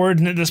scramble forward,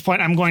 and at this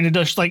point, I'm going to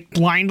just like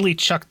blindly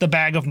chuck the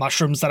bag of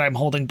mushrooms that I'm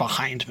holding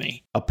behind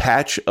me. A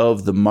patch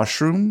of the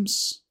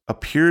mushrooms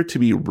appear to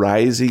be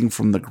rising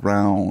from the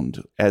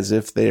ground as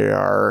if they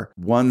are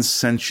one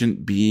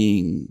sentient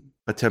being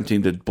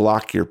attempting to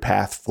block your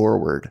path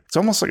forward. It's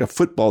almost like a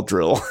football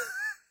drill.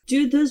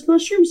 Dude, those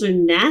mushrooms are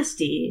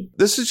nasty.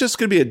 This is just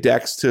going to be a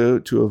dex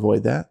to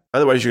avoid that.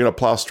 Otherwise, you're going to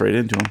plow straight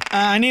into them.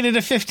 I needed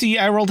a 50.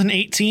 I rolled an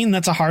 18.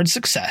 That's a hard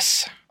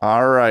success.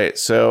 All right.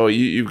 So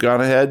you've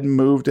gone ahead and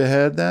moved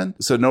ahead then.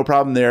 So no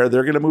problem there.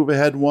 They're going to move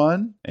ahead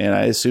one. And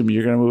I assume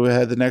you're going to move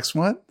ahead the next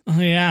one.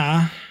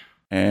 Yeah.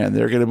 And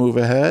they're going to move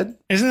ahead.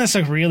 Isn't this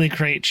a really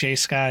great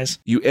chase, guys?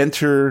 You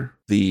enter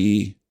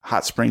the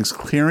hot springs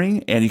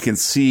clearing and you can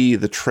see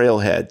the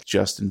trailhead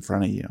just in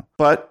front of you.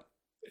 But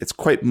it's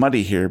quite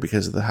muddy here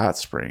because of the hot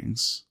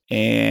springs.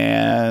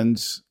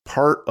 And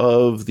part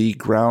of the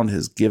ground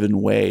has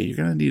given way. You're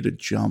going to need a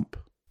jump.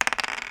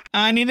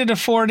 I needed a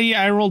 40.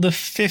 I rolled a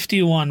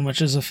 51, which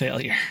is a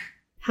failure.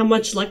 How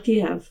much luck do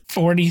you have?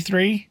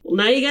 43. Well,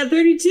 now you got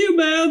 32,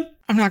 man.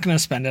 I'm not going to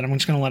spend it. I'm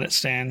just going to let it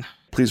stand.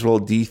 Please roll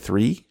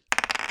D3.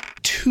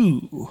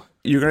 2.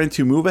 You're going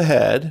to move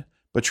ahead,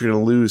 but you're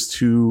going to lose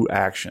 2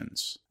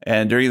 actions.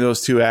 And during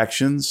those 2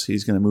 actions,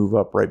 he's going to move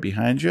up right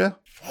behind you.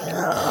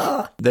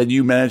 Then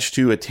you manage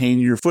to attain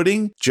your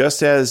footing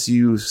just as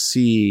you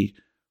see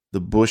the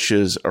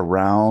bushes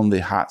around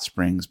the hot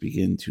springs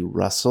begin to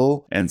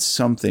rustle and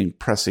something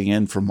pressing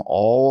in from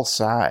all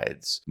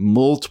sides.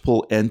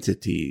 Multiple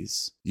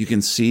entities. You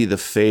can see the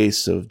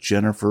face of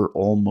Jennifer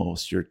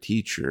Olmos, your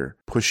teacher,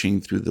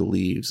 pushing through the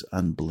leaves,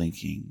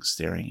 unblinking,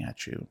 staring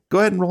at you. Go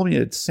ahead and roll me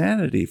a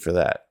sanity for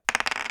that.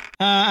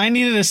 I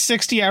needed a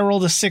 60. I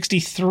rolled a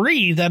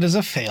 63. That is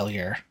a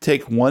failure.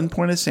 Take 1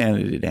 point of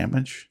sanity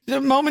damage.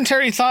 The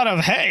momentary thought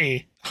of,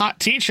 hey, hot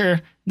teacher,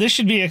 this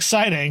should be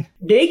exciting.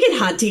 Naked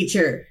hot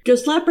teacher. Go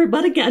slap her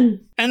butt again.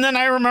 And then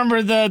I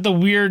remember the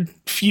weird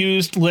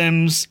fused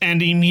limbs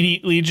and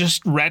immediately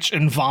just retch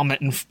and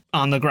vomit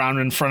on the ground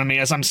in front of me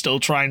as I'm still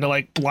trying to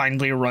like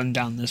blindly run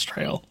down this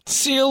trail.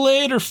 See you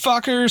later,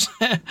 fuckers.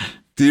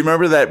 Do you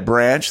remember that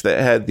branch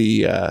that had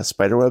the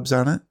spider webs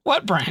on it?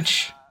 What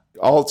branch?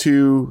 All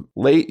too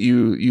late,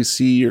 you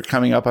see you're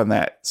coming up on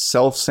that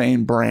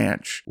self-same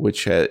branch,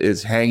 which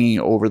is hanging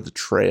over the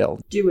trail.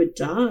 Do a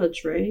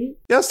dodge, right?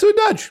 Yeah, let's do a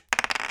dodge.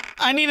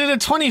 I needed a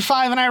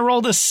 25 and I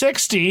rolled a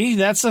 60.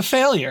 That's a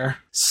failure.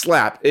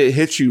 Slap. It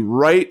hits you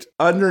right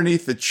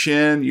underneath the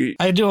chin.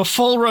 I do a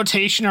full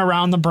rotation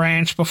around the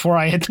branch before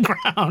I hit the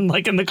ground,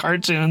 like in the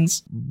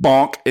cartoons.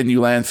 Bonk, and you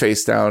land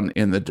face down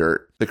in the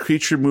dirt. The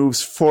creature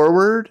moves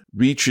forward,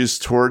 reaches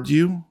toward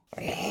you.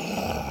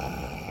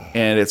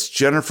 And it's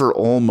Jennifer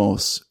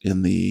Olmos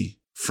in the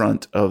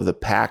front of the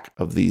pack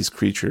of these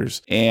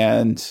creatures.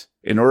 And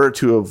in order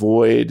to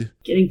avoid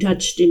getting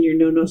touched in your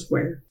no-no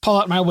square, pull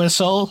out my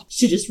whistle.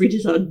 She just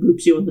reaches out and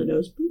boops you on the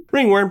nose.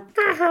 Ringworm.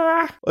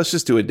 Let's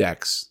just do a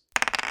dex.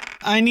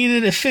 I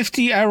needed a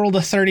 50. I rolled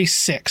a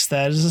 36.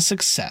 That is a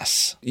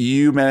success.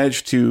 You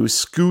manage to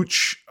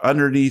scooch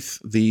underneath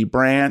the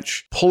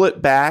branch, pull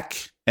it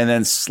back, and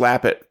then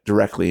slap it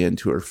directly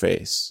into her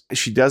face.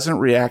 She doesn't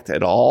react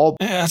at all.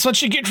 Yeah, that's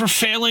what you get for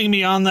failing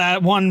me on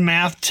that one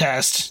math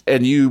test.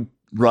 And you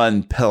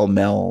run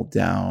pell-mell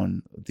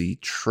down the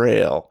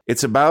trail.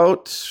 It's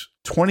about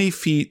 20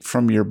 feet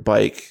from your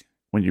bike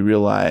when you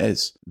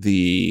realize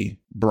the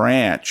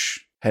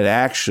branch had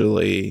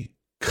actually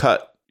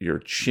cut your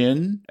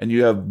chin, and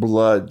you have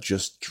blood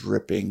just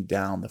dripping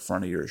down the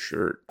front of your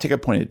shirt. Take a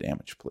point of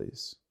damage,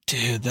 please.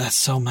 Dude, that's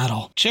so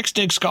metal. Chicks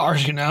dig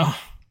scars, you know.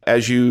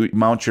 As you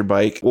mount your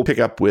bike, we'll pick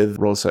up with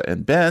Rosa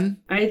and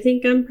Ben. I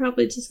think I'm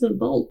probably just going to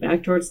bolt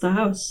back towards the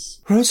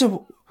house.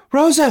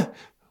 Rosa!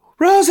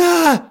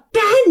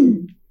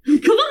 Ben!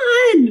 Come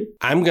on!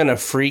 I'm going to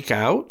freak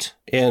out,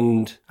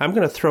 and I'm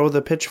going to throw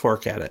the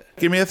pitchfork at it.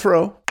 Give me a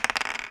throw.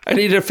 I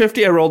needed a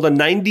 50. I rolled a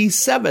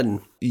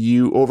 97.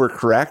 You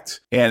overcorrect,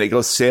 and it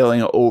goes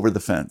sailing over the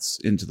fence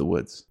into the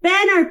woods.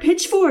 Ben, our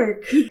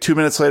pitchfork! 2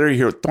 minutes later, you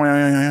hear...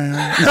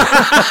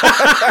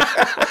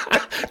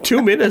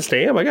 2 minutes,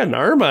 damn, I got an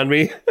arm on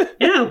me.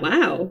 Yeah,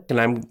 wow.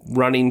 And I'm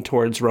running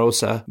towards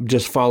Rosa,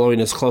 just following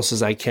as close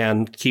as I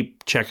can,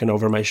 keep checking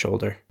over my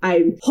shoulder.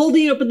 I'm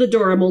holding open the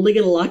door. I'm only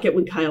going to lock it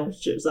when Kyle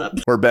shows up.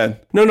 Or Ben.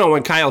 No,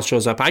 when Kyle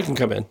shows up, I can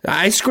come in.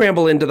 I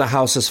scramble into the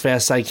house as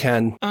fast as I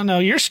can. Oh no,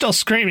 you're still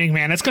screaming,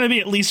 man. It's going to be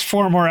at least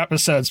 4 more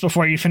episodes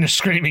before you finish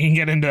screaming and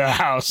get into the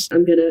house.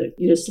 I'm going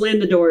to, slam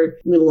the door.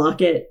 I'm going to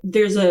lock it.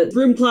 There's a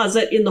broom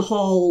closet in the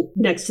hall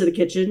next to the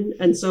kitchen,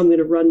 and so I'm going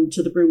to run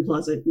to the broom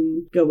closet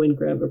and go and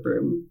grab a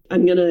broom.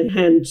 I'm going to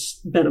hand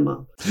Ben a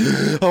mop.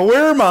 A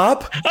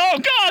wear-mop? Oh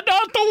God,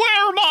 not the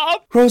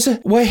wear-mop! Rosa,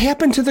 what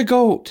happened to the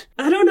goat?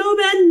 I don't know,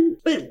 Ben,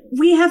 but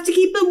we have to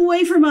keep them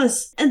away from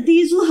us. And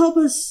these will help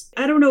us,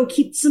 I don't know,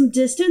 keep some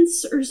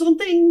distance or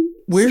something.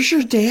 Where's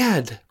your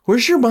dad?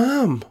 Where's your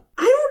mom?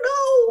 I don't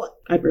know.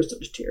 I burst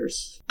into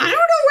tears. I don't know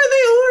where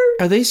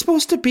they are. Are they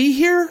supposed to be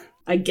here?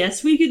 I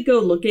guess we could go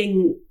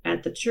looking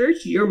at the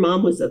church. Your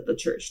mom was at the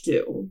church,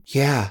 too.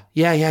 Yeah.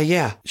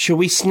 Should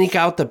we sneak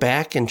out the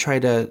back and try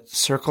to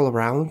circle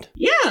around?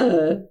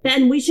 Yeah.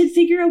 Ben, we should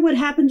figure out what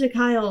happened to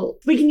Kyle.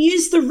 We can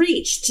use the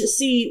reach to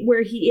see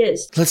where he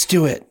is. Let's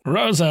do it.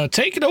 Rosa,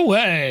 take it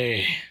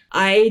away.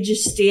 I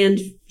just stand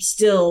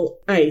still.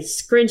 I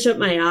scrunch up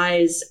my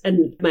eyes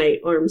and my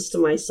arms to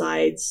my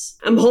sides.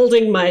 I'm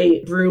holding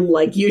my broom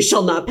like, you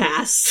shall not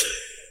pass.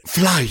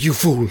 Fly, you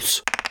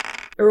fools.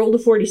 I rolled a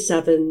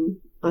 47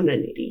 on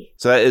an 80.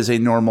 So that is a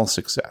normal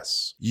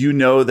success. You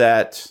know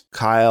that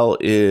Kyle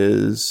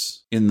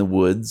is in the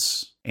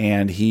woods,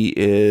 and he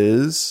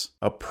is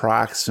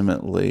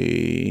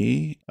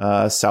approximately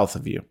south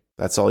of you.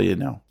 That's all you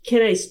know.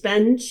 Can I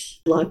spend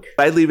luck?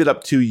 I leave it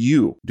up to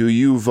you. Do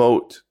you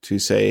vote to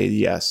say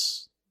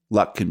yes,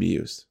 luck can be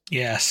used?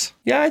 Yes.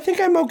 Yeah, I think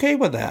I'm okay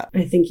with that.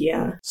 I think,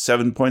 yeah.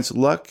 7 points of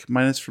luck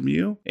minus from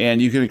you,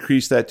 and you can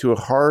increase that to a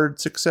hard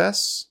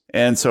success.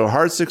 And so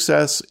hard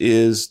success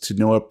is to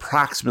know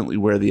approximately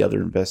where the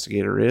other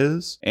investigator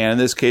is. And in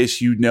this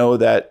case, you know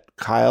that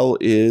Kyle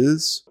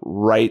is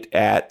right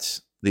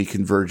at the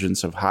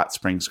convergence of Hot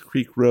Springs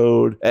Creek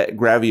Road at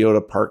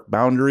Graviota Park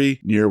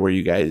boundary, near where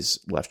you guys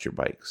left your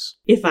bikes.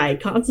 If I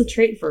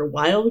concentrate for a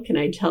while, can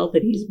I tell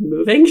that he's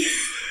moving?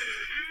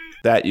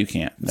 That you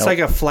can't. It's like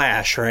a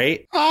flash,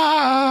 right?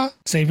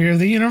 Savior of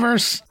the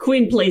universe.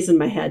 Queen plays in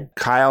my head.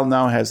 Kyle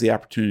now has the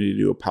opportunity to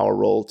do a power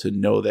roll to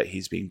know that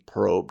he's being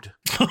probed.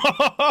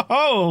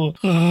 Oh,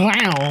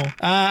 wow.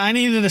 I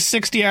needed a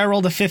 60. I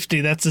rolled a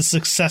 50. That's a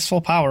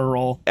successful power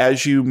roll.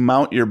 As you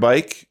mount your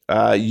bike,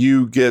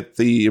 you get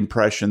the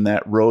impression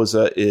that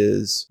Rosa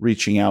is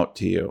reaching out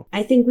to you.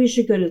 I think we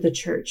should go to the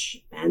church,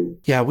 Ben.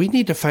 Yeah, we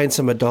need to find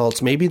some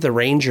adults, maybe the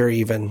ranger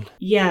even.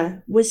 Yeah.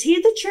 Was he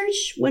at the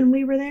church when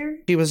we were there?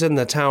 He was in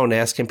the town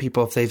asking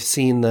people if they've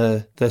seen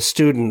the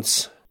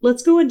students.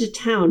 Let's go into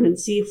town and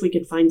see if we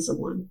could find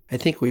someone. I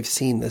think we've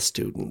seen the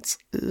students.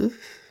 Ugh.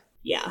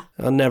 Yeah.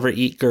 I'll never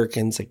eat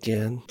gherkins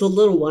again. The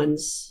little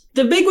ones.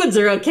 The big ones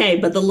are okay,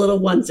 but the little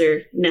ones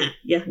are, nah.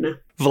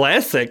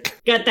 Vlasic.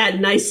 Got that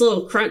nice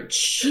little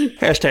crunch.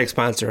 Hashtag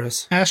sponsor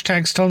us.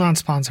 Hashtag still not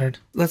sponsored.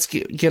 Let's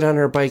get on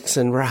our bikes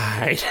and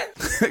ride.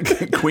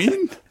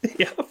 Queen?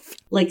 Yeah.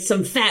 Like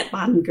some fat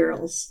bottom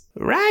girls.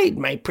 Ride,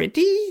 my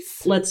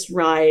pretties. Let's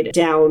ride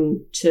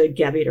down to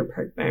Gaviota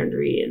Park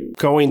boundary and...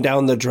 Going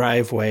down the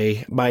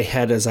driveway, my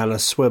head is on a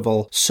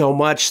swivel so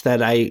much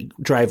that I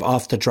drive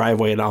off the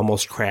driveway and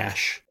almost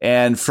crash.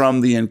 And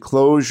from the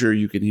enclosure,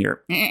 you can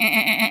hear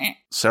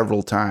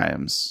several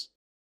times.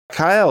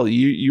 Kyle,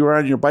 you are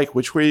on your bike.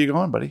 Which way are you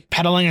going, buddy?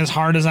 Pedaling as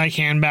hard as I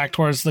can back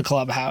towards the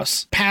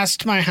clubhouse.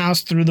 Past my house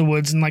through the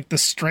woods in like the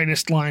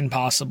straightest line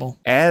possible.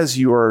 As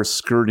you are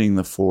skirting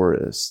the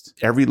forest,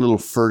 every little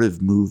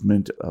furtive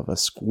movement of a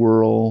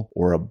squirrel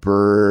or a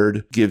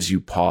bird gives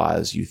you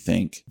pause. You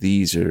think,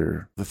 these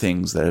are the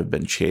things that have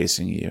been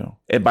chasing you.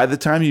 And by the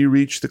time you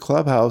reach the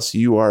clubhouse,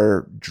 you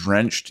are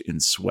drenched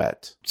in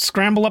sweat.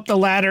 Scramble up the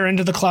ladder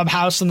into the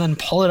clubhouse and then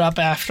pull it up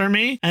after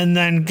me and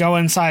then go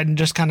inside and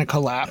just kind of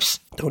collapse.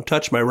 Don't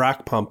touch my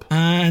rock pump.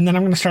 And then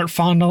I'm going to start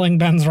fondling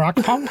Ben's rock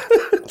pump.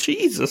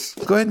 Jesus.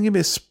 Go ahead and give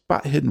me a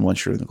spot hidden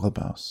once you're in the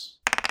clubhouse.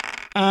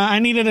 I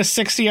needed a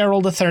 60. I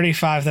rolled a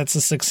 35. That's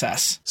a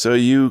success. So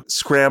you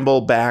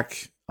scramble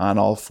back on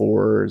all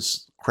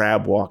fours,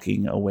 crab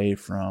walking away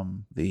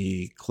from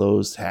the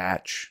closed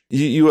hatch.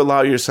 You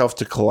allow yourself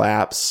to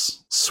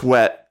collapse,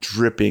 sweat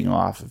dripping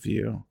off of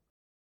you.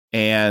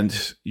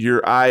 And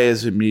your eye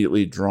is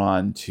immediately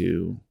drawn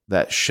to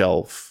that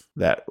shelf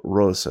that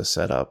Rosa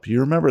set up. You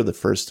remember the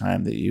first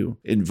time that you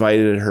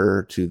invited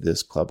her to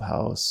this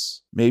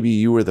clubhouse. Maybe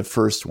you were the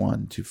first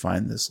one to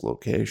find this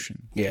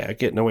location. Yeah,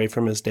 getting away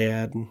from his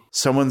dad.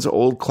 Someone's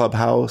old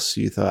clubhouse.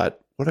 You thought,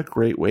 what a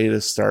great way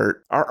to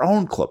start our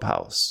own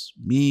clubhouse.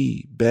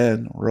 Me,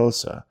 Ben,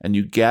 Rosa. And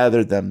you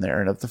gathered them there.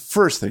 And the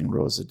first thing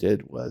Rosa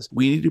did was,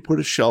 we need to put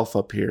a shelf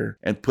up here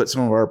and put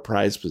some of our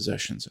prized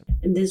possessions in.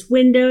 And this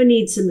window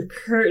needs some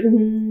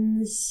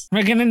curtains.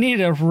 We're going to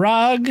need a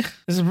rug.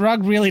 This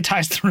rug really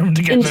ties the room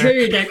together.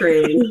 Interior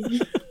decorating.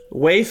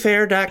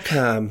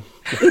 Wayfair.com.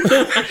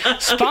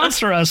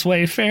 Sponsor us,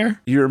 Wayfair.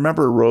 You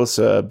remember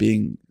Rosa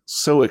being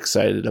so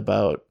excited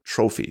about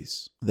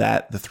trophies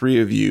that the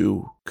three of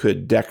you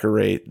could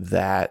decorate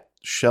that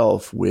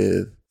shelf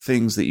with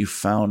things that you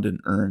found and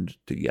earned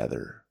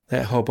together.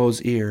 That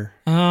hobo's ear.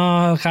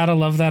 Oh, gotta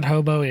love that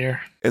hobo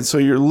ear. And so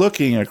you're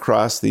looking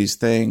across these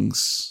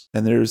things,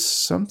 and there's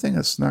something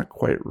that's not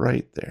quite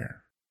right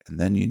there. And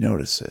then you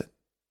notice it.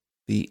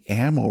 The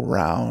ammo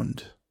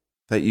round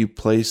that you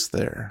placed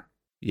there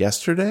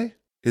yesterday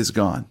is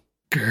gone.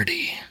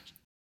 Gertie.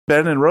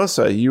 Ben and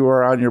Rosa, you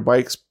are on your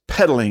bikes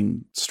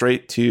pedaling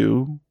straight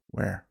to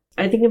where?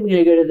 I think I'm going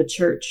to go to the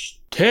church.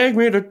 Take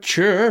me to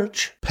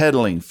church.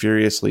 Pedaling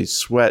furiously,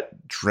 sweat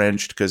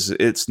drenched, because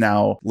it's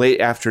now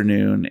late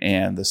afternoon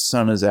and the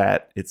sun is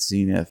at its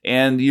zenith.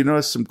 And you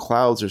notice some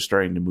clouds are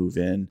starting to move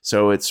in.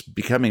 So it's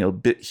becoming a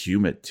bit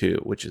humid too,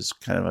 which is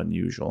kind of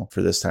unusual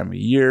for this time of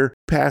year.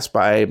 Pass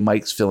by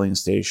Mike's filling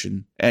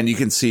station and you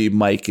can see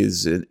Mike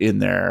is in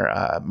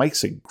there.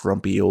 Mike's a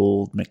grumpy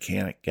old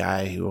mechanic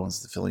guy who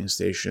owns the filling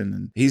station.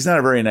 And he's not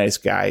a very nice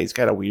guy. He's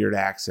got a weird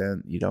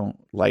accent. You don't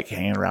like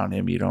hanging around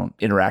him. You don't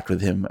interact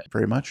with him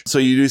very much. So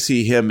you do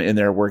see him in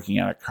there working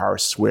on a car,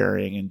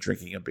 swearing and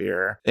drinking a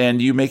beer.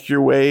 And you make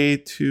your way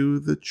to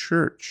the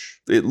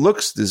church. It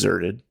looks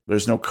deserted.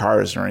 There's no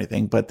cars or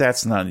anything, but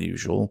that's not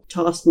unusual.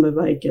 Toss my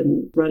bike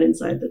and run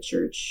inside the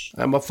church.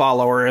 I'm a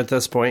follower at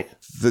this point.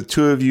 The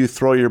two of you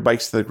throw your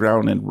bikes to the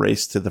ground and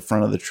race to the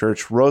front of the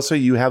church. Rosa,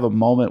 you have a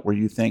moment where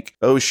you think,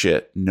 oh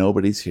shit,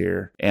 nobody's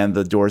here. And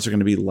the doors are going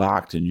to be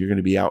locked and you're going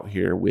to be out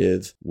here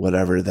with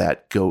whatever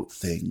that goat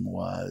thing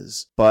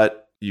was.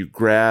 But you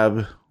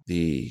grab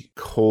the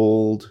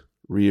cold,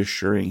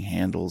 reassuring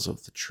handles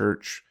of the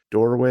church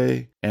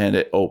doorway and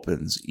it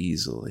opens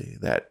easily.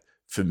 That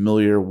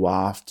familiar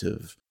waft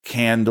of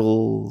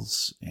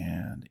candles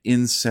and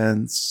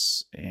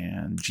incense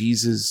and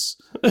Jesus.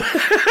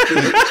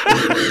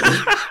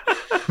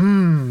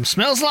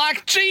 Smells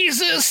like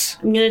Jesus.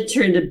 I'm going to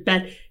turn to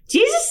Beth.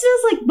 Jesus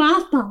smells like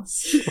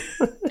mothballs.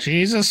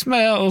 Jesus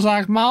smells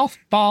like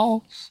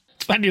mothballs.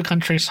 It's my new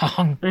country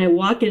song. And I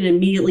walk in and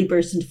immediately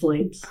burst into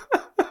flames.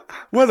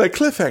 What a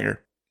cliffhanger.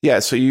 Yeah,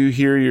 so you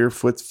hear your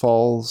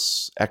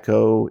footfalls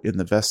echo in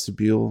the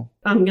vestibule.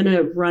 I'm going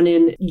to run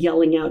in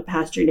yelling out,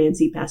 Pastor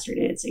Nancy, Pastor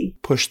Nancy.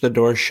 Push the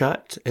door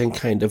shut and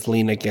kind of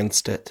lean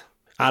against it.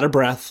 Out of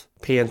breath,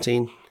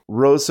 panting.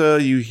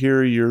 Rosa, you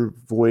hear your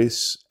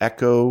voice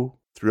echo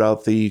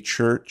throughout the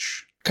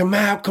church. Come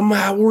out,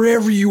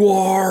 wherever you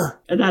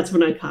are. And that's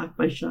when I cock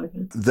my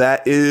shotgun.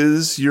 That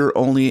is your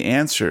only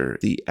answer,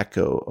 the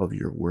echo of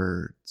your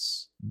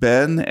words.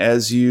 Ben,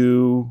 as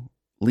you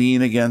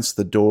lean against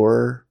the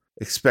door,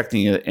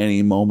 expecting at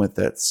any moment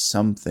that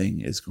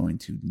something is going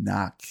to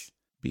knock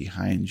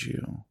behind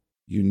you,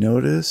 you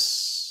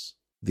notice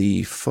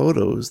the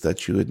photos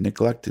that you had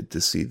neglected to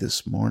see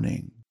this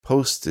morning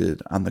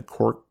posted on the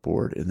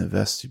corkboard in the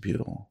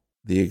vestibule.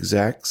 The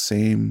exact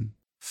same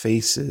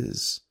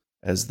faces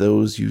as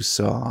those you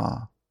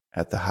saw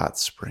at the hot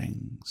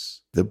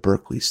springs, the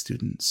Berkeley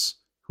students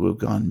who have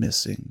gone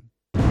missing.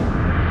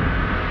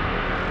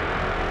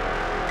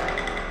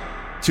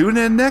 Tune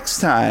in next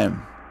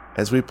time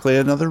as we play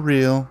another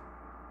reel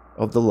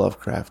of the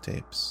Lovecraft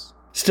tapes.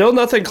 Still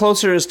nothing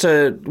closer as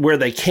to where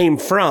they came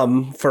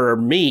from for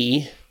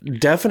me.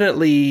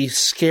 Definitely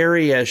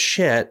scary as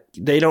shit.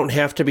 They don't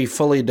have to be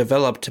fully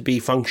developed to be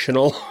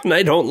functional, and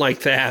I don't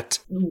like that.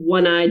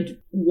 One-eyed,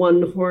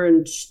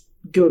 one-horned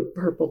goat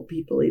purple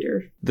people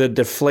eater. The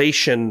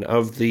deflation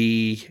of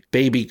the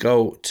baby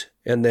goat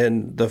and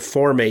then the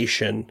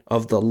formation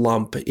of the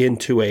lump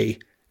into a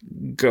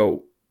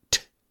goat.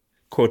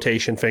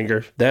 Quotation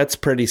finger. That's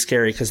pretty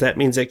scary because that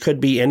means it could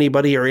be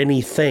anybody or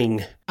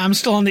anything. I'm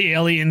still on the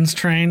aliens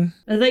train.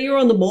 I thought you were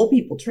on the mole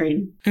people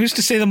train. Who's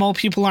to say the mole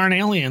people aren't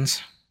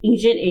aliens?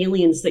 Ancient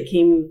aliens that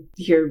came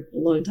here a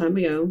long time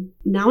ago.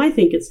 Now I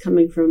think it's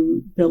coming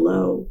from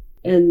below.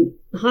 And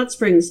hot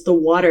springs, the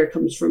water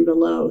comes from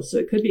below, so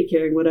it could be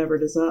carrying whatever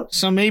it is up.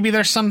 So maybe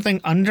there's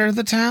something under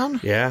the town?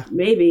 Yeah.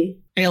 Maybe.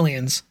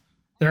 Aliens.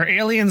 There are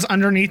aliens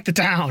underneath the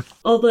town.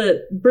 All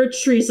the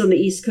birch trees on the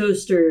East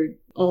Coast are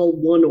all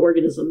one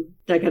organism,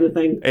 that kind of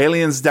thing.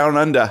 Aliens down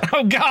under.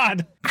 Oh,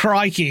 God.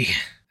 Crikey.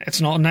 It's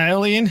not an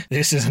alien.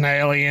 This is an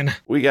alien.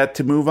 We got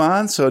to move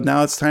on, so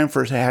now it's time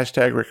for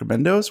hashtag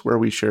Recommendos, where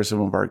we share some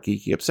of our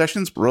geeky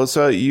obsessions.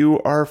 Rosa, you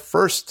are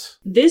first.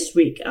 This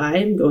week,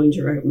 I'm going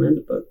to recommend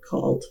a book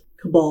called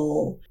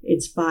Cabal.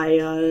 It's by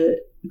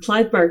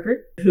Clive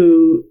Barker,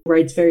 who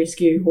writes very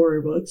scary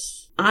horror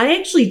books. I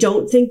actually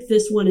don't think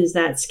this one is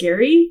that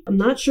scary. I'm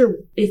not sure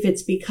if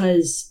it's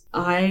because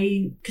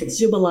I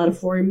consume a lot of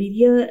horror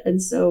media,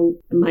 and so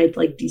am I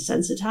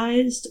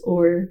desensitized,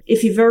 or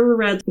if you've ever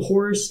read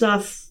horror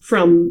stuff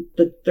from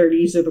the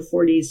 30s or the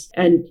 40s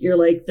and you're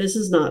like, this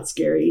is not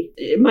scary.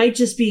 It might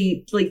just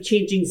be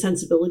changing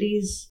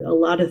sensibilities. A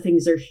lot of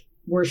things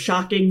were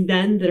shocking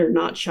then that are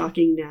not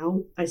shocking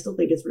now. I still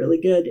think it's really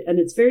good. And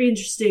it's very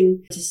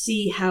interesting to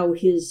see how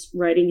his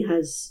writing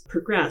has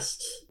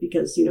progressed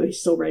because, he's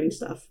still writing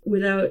stuff.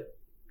 Without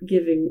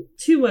giving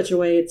too much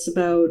away, it's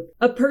about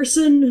a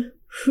person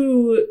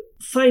who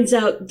finds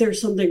out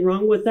there's something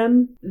wrong with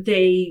them.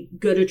 They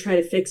go to try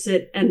to fix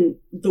it, and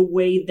the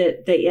way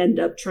that they end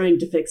up trying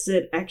to fix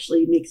it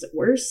actually makes it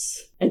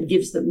worse and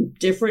gives them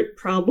different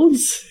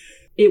problems.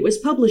 It was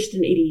published in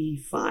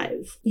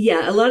 1985.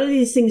 Yeah, a lot of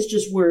these things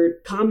just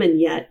weren't common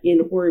yet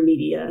in horror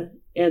media.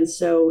 And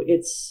so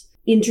it's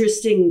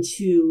interesting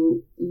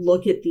to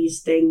look at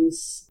these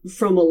things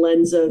from a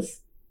lens of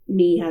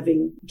me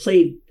having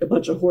played a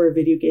bunch of horror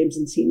video games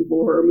and seen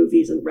horror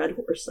movies and read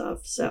horror stuff.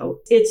 So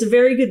it's a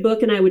very good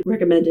book and I would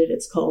recommend it.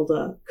 It's called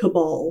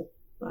Cabal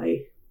by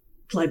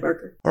Clive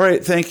Barker. All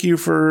right. Thank you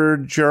for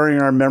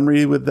jarring our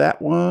memory with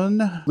that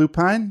one,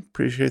 Lupine.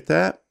 Appreciate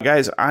that.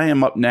 Guys, I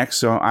am up next,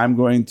 so I'm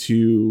going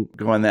to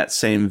go in that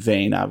same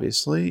vein,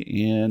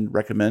 obviously, and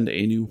recommend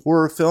a new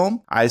horror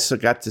film. I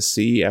got to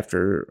see,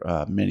 after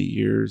many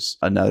years,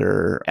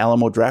 another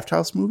Alamo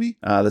Drafthouse movie.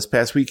 This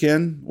past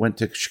weekend, went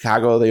to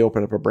Chicago. They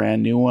opened up a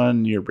brand new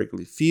one near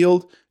Wrigley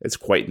Field. It's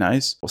quite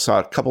nice. We saw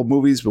a couple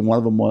movies, but one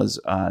of them was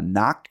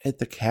Knock at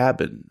the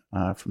Cabin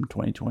from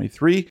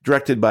 2023,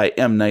 directed by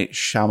M. Night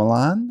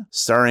Shyamalan,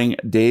 starring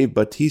Dave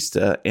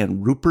Bautista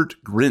and Rupert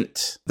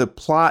Grint. The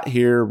plot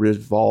here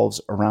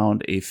revolves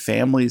around a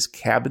family's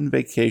cabin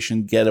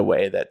vacation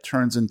getaway that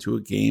turns into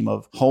a game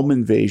of home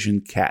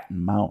invasion cat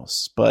and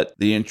mouse. But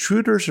the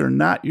intruders are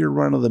not your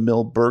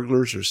run-of-the-mill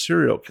burglars or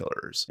serial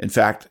killers. In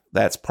fact,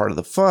 that's part of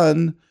the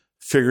fun,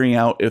 figuring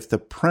out if the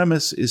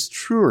premise is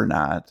true or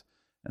not.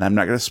 And I'm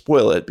not going to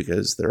spoil it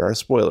because there are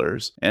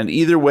spoilers. And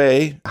either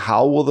way,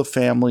 how will the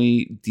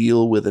family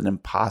deal with an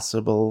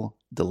impossible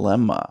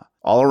dilemma?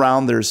 All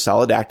around, there's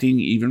solid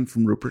acting, even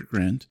from Rupert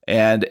Grint.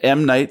 And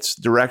M. Night's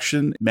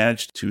direction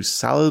managed to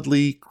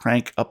solidly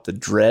crank up the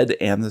dread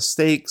and the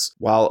stakes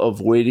while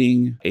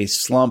avoiding a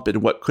slump in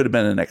what could have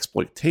been an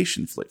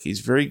exploitation flick. He's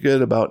very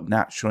good about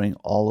not showing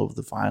all of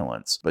the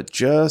violence, but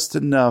just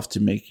enough to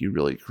make you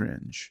really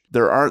cringe.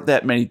 There aren't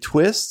that many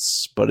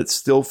twists, but it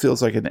still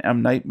feels like an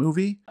M. Night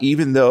movie.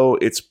 Even though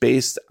it's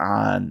based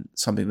on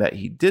something that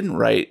he didn't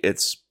write,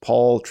 it's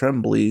Paul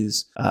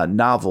Tremblay's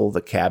novel,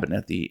 The Cabin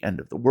at the End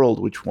of the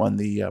World, which won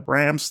the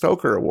Bram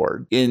Stoker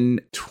Award in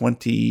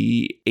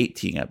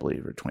 2018, I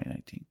believe, or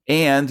 2019.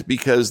 And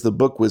because the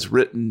book was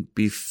written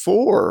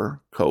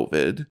before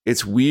COVID,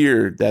 it's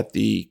weird that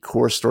the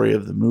core story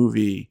of the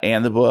movie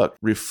and the book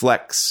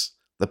reflects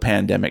the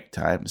pandemic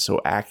time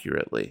so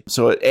accurately.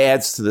 So it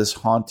adds to this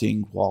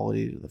haunting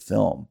quality to the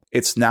film.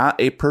 It's not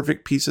a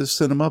perfect piece of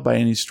cinema by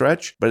any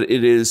stretch, but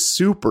it is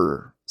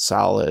super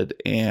solid,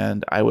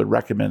 and I would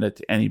recommend it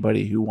to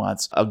anybody who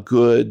wants a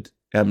good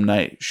M.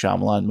 Night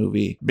Shyamalan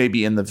movie,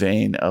 maybe in the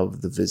vein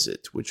of The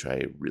Visit, which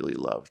I really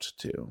loved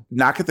too.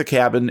 Knock at the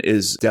Cabin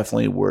is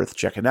definitely worth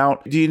checking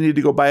out. Do you need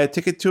to go buy a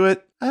ticket to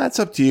it? That's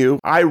up to you.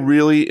 I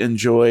really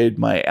enjoyed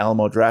my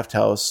Alamo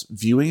Drafthouse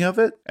viewing of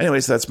it.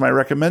 Anyways, that's my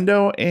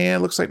recommendo,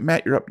 and looks like,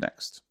 Matt, you're up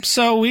next.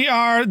 So we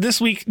are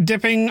this week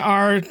dipping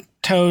our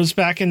toes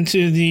back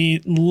into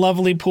the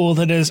lovely pool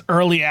that is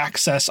early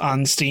access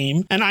on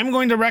Steam. And I'm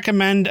going to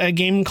recommend a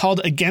game called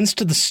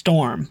Against the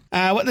Storm.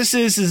 What this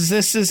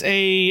is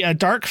a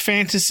dark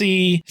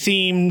fantasy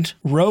themed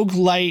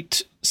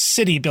roguelite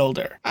city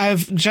builder.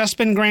 I've just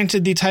been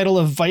granted the title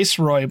of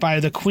Viceroy by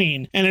the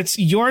Queen, and it's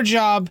your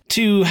job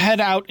to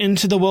head out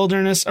into the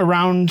wilderness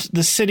around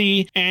the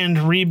city and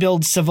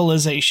rebuild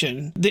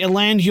civilization. The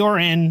land you're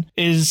in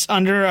is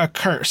under a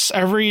curse.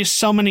 Every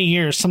so many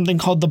years, something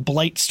called the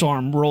Blight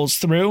Storm rolls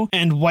through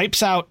and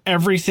wipes out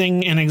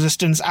everything in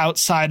existence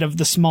outside of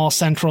the small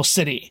central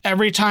city.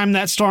 Every time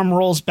that storm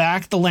rolls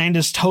back, the land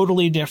is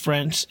totally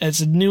different. It's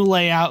a new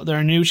layout, there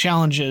are new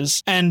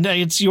challenges, and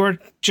it's your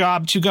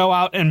job to go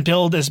out and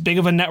build as big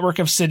of a network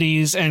of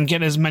cities and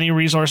get as many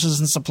resources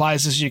and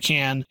supplies as you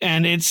can.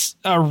 And it's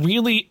a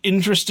really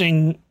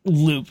interesting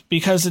loop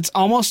because it's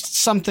almost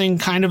something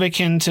kind of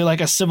akin to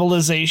like a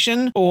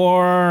Civilization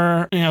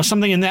or,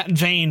 something in that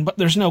vein, but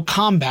there's no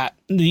combat.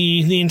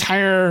 The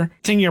entire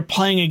thing you're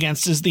playing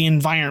against is the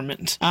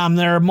environment.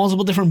 There are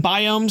multiple different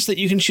biomes that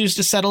you can choose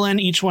to settle in,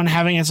 each one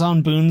having its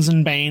own boons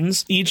and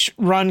banes. Each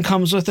run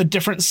comes with a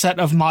different set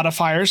of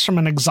modifiers from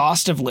an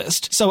exhaustive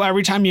list. So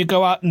every time you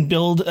go out and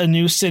build a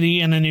new city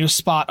and a new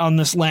spot on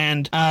this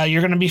land,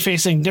 you're going to be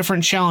facing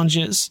different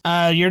challenges.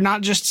 You're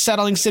not just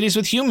settling cities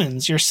with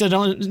humans. You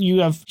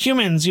have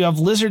humans, you have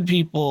lizard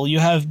people, you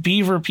have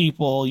beaver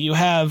people, you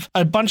have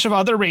a bunch of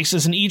other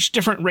races, and each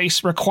different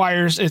race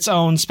requires its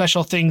own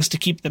special things to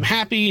keep them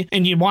happy,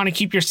 and you want to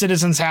keep your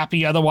citizens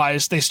happy,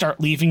 otherwise they start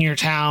leaving your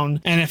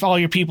town, and if all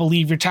your people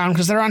leave your town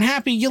because they're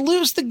unhappy, you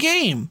lose the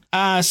game.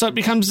 So it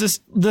becomes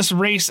this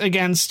race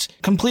against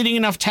completing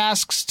enough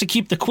tasks to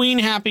keep the queen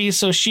happy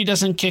so she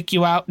doesn't kick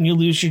you out and you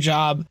lose your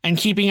job, and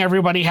keeping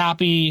everybody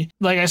happy.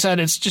 Like I said,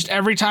 it's just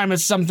every time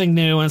it's something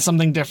new and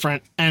something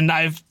different, and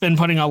I've been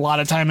putting a lot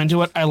of time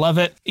into it. I love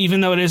it. Even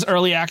though it is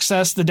early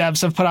access, the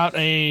devs have put out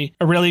a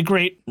really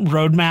great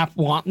roadmap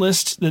want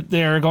list that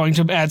they're going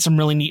to add some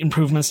really neat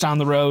improvements down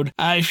the road.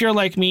 If you're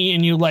like me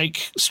and you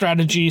like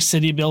strategy,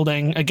 city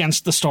building,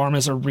 Against the Storm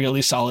is a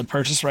really solid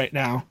purchase right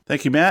now.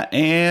 Thank you, Matt.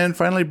 And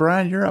finally,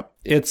 Brian, you're up.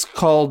 It's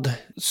called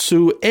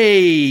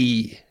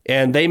Suey,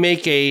 and they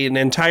make an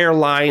entire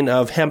line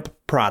of hemp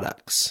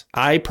products.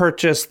 I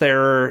purchased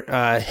their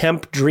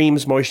Hemp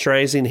Dreams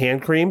moisturizing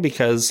hand cream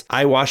because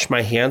I wash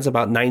my hands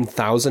about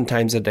 9,000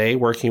 times a day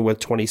working with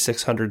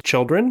 2,600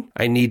 children.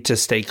 I need to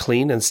stay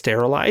clean and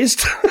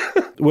sterilized,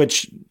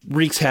 which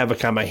wreaks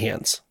havoc on my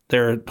hands.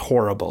 They're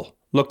horrible.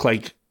 Look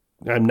like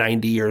I'm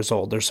 90 years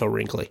old. They're so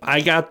wrinkly. I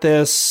got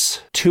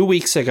this 2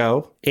 weeks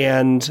ago,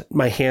 and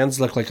my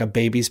hands look like a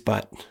baby's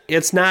butt.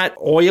 It's not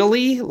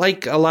oily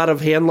like a lot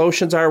of hand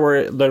lotions are,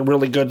 where the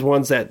really good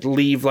ones that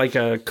leave like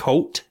a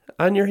coat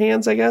on your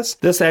hands, I guess.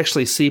 This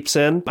actually seeps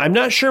in. I'm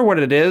not sure what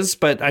it is,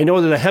 but I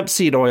know that the hemp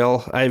seed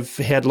oil, I've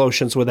had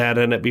lotions with that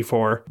in it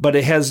before, but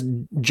it has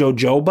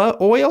jojoba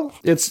oil.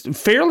 It's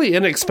fairly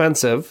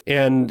inexpensive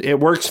and it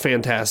works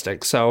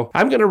fantastic. So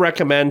I'm going to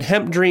recommend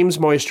Hemp Dreams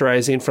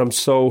Moisturizing from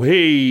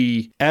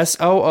Soohei,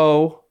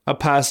 SOO''AE.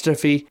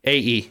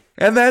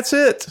 And that's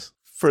it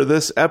for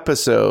this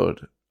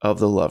episode of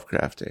the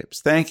Lovecraft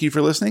Tapes. Thank you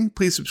for listening.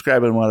 Please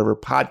subscribe on whatever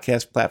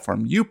podcast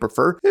platform you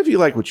prefer. If you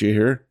like what you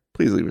hear,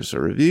 please leave us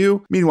a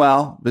review.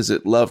 Meanwhile,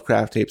 visit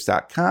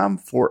lovecrafttapes.com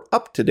for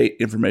up-to-date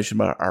information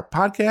about our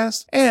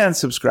podcast and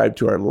subscribe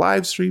to our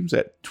live streams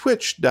at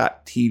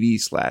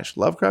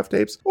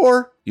twitch.tv/lovecrafttapes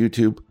or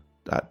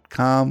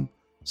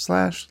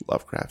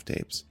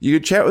youtube.com/lovecrafttapes. You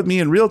can chat with me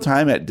in real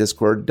time at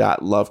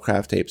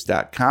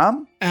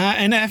discord.lovecrafttapes.com.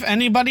 And if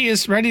anybody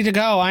is ready to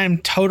go, I am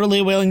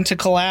totally willing to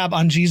collab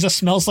on Jesus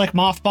Smells Like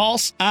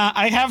Mothballs.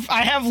 I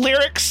have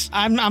lyrics.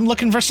 I'm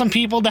looking for some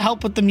people to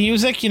help with the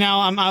music. You know,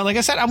 I'm like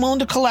I said, I'm willing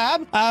to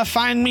collab.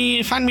 Find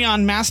me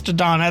on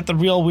Mastodon at The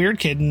Real Weird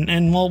Kid,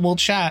 and we'll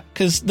chat,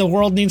 because the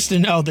world needs to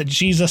know that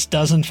Jesus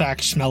does in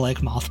fact smell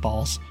like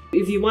mothballs.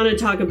 If you want to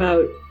talk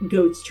about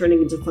goats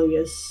turning into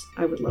fungus,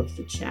 I would love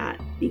to chat,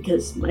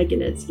 because Mike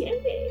and Ed's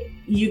yay.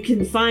 You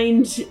can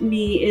find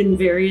me in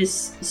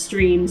various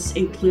streams,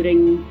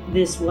 including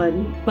this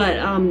one, but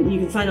you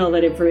can find all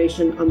that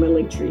information on my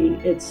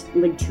Linktree. It's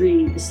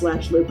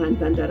Linktree/Lupine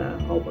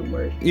Vendetta, all one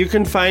word. You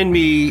can find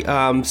me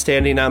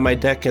standing on my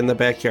deck in the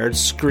backyard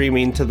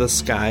screaming to the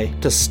sky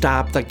to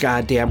stop the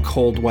goddamn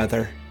cold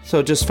weather.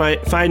 So just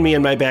find me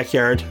in my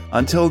backyard.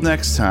 Until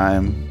next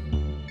time,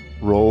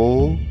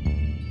 roll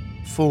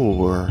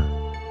for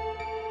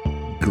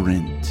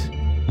Grint.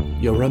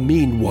 You're a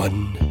mean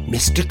one,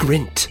 Mr.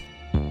 Grint.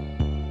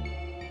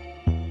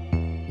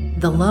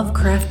 The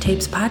Lovecraft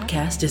Tapes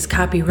podcast is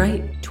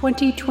copyright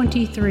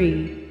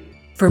 2023.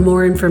 For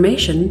more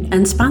information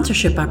and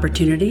sponsorship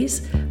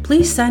opportunities,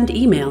 please send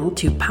email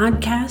to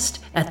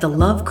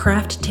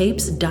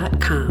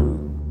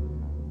podcast@thelovecrafttapes.com.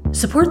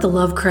 Support the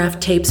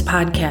Lovecraft Tapes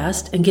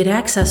podcast and get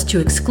access to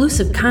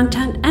exclusive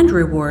content and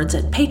rewards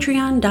at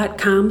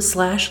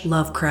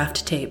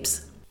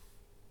patreon.com/lovecrafttapes.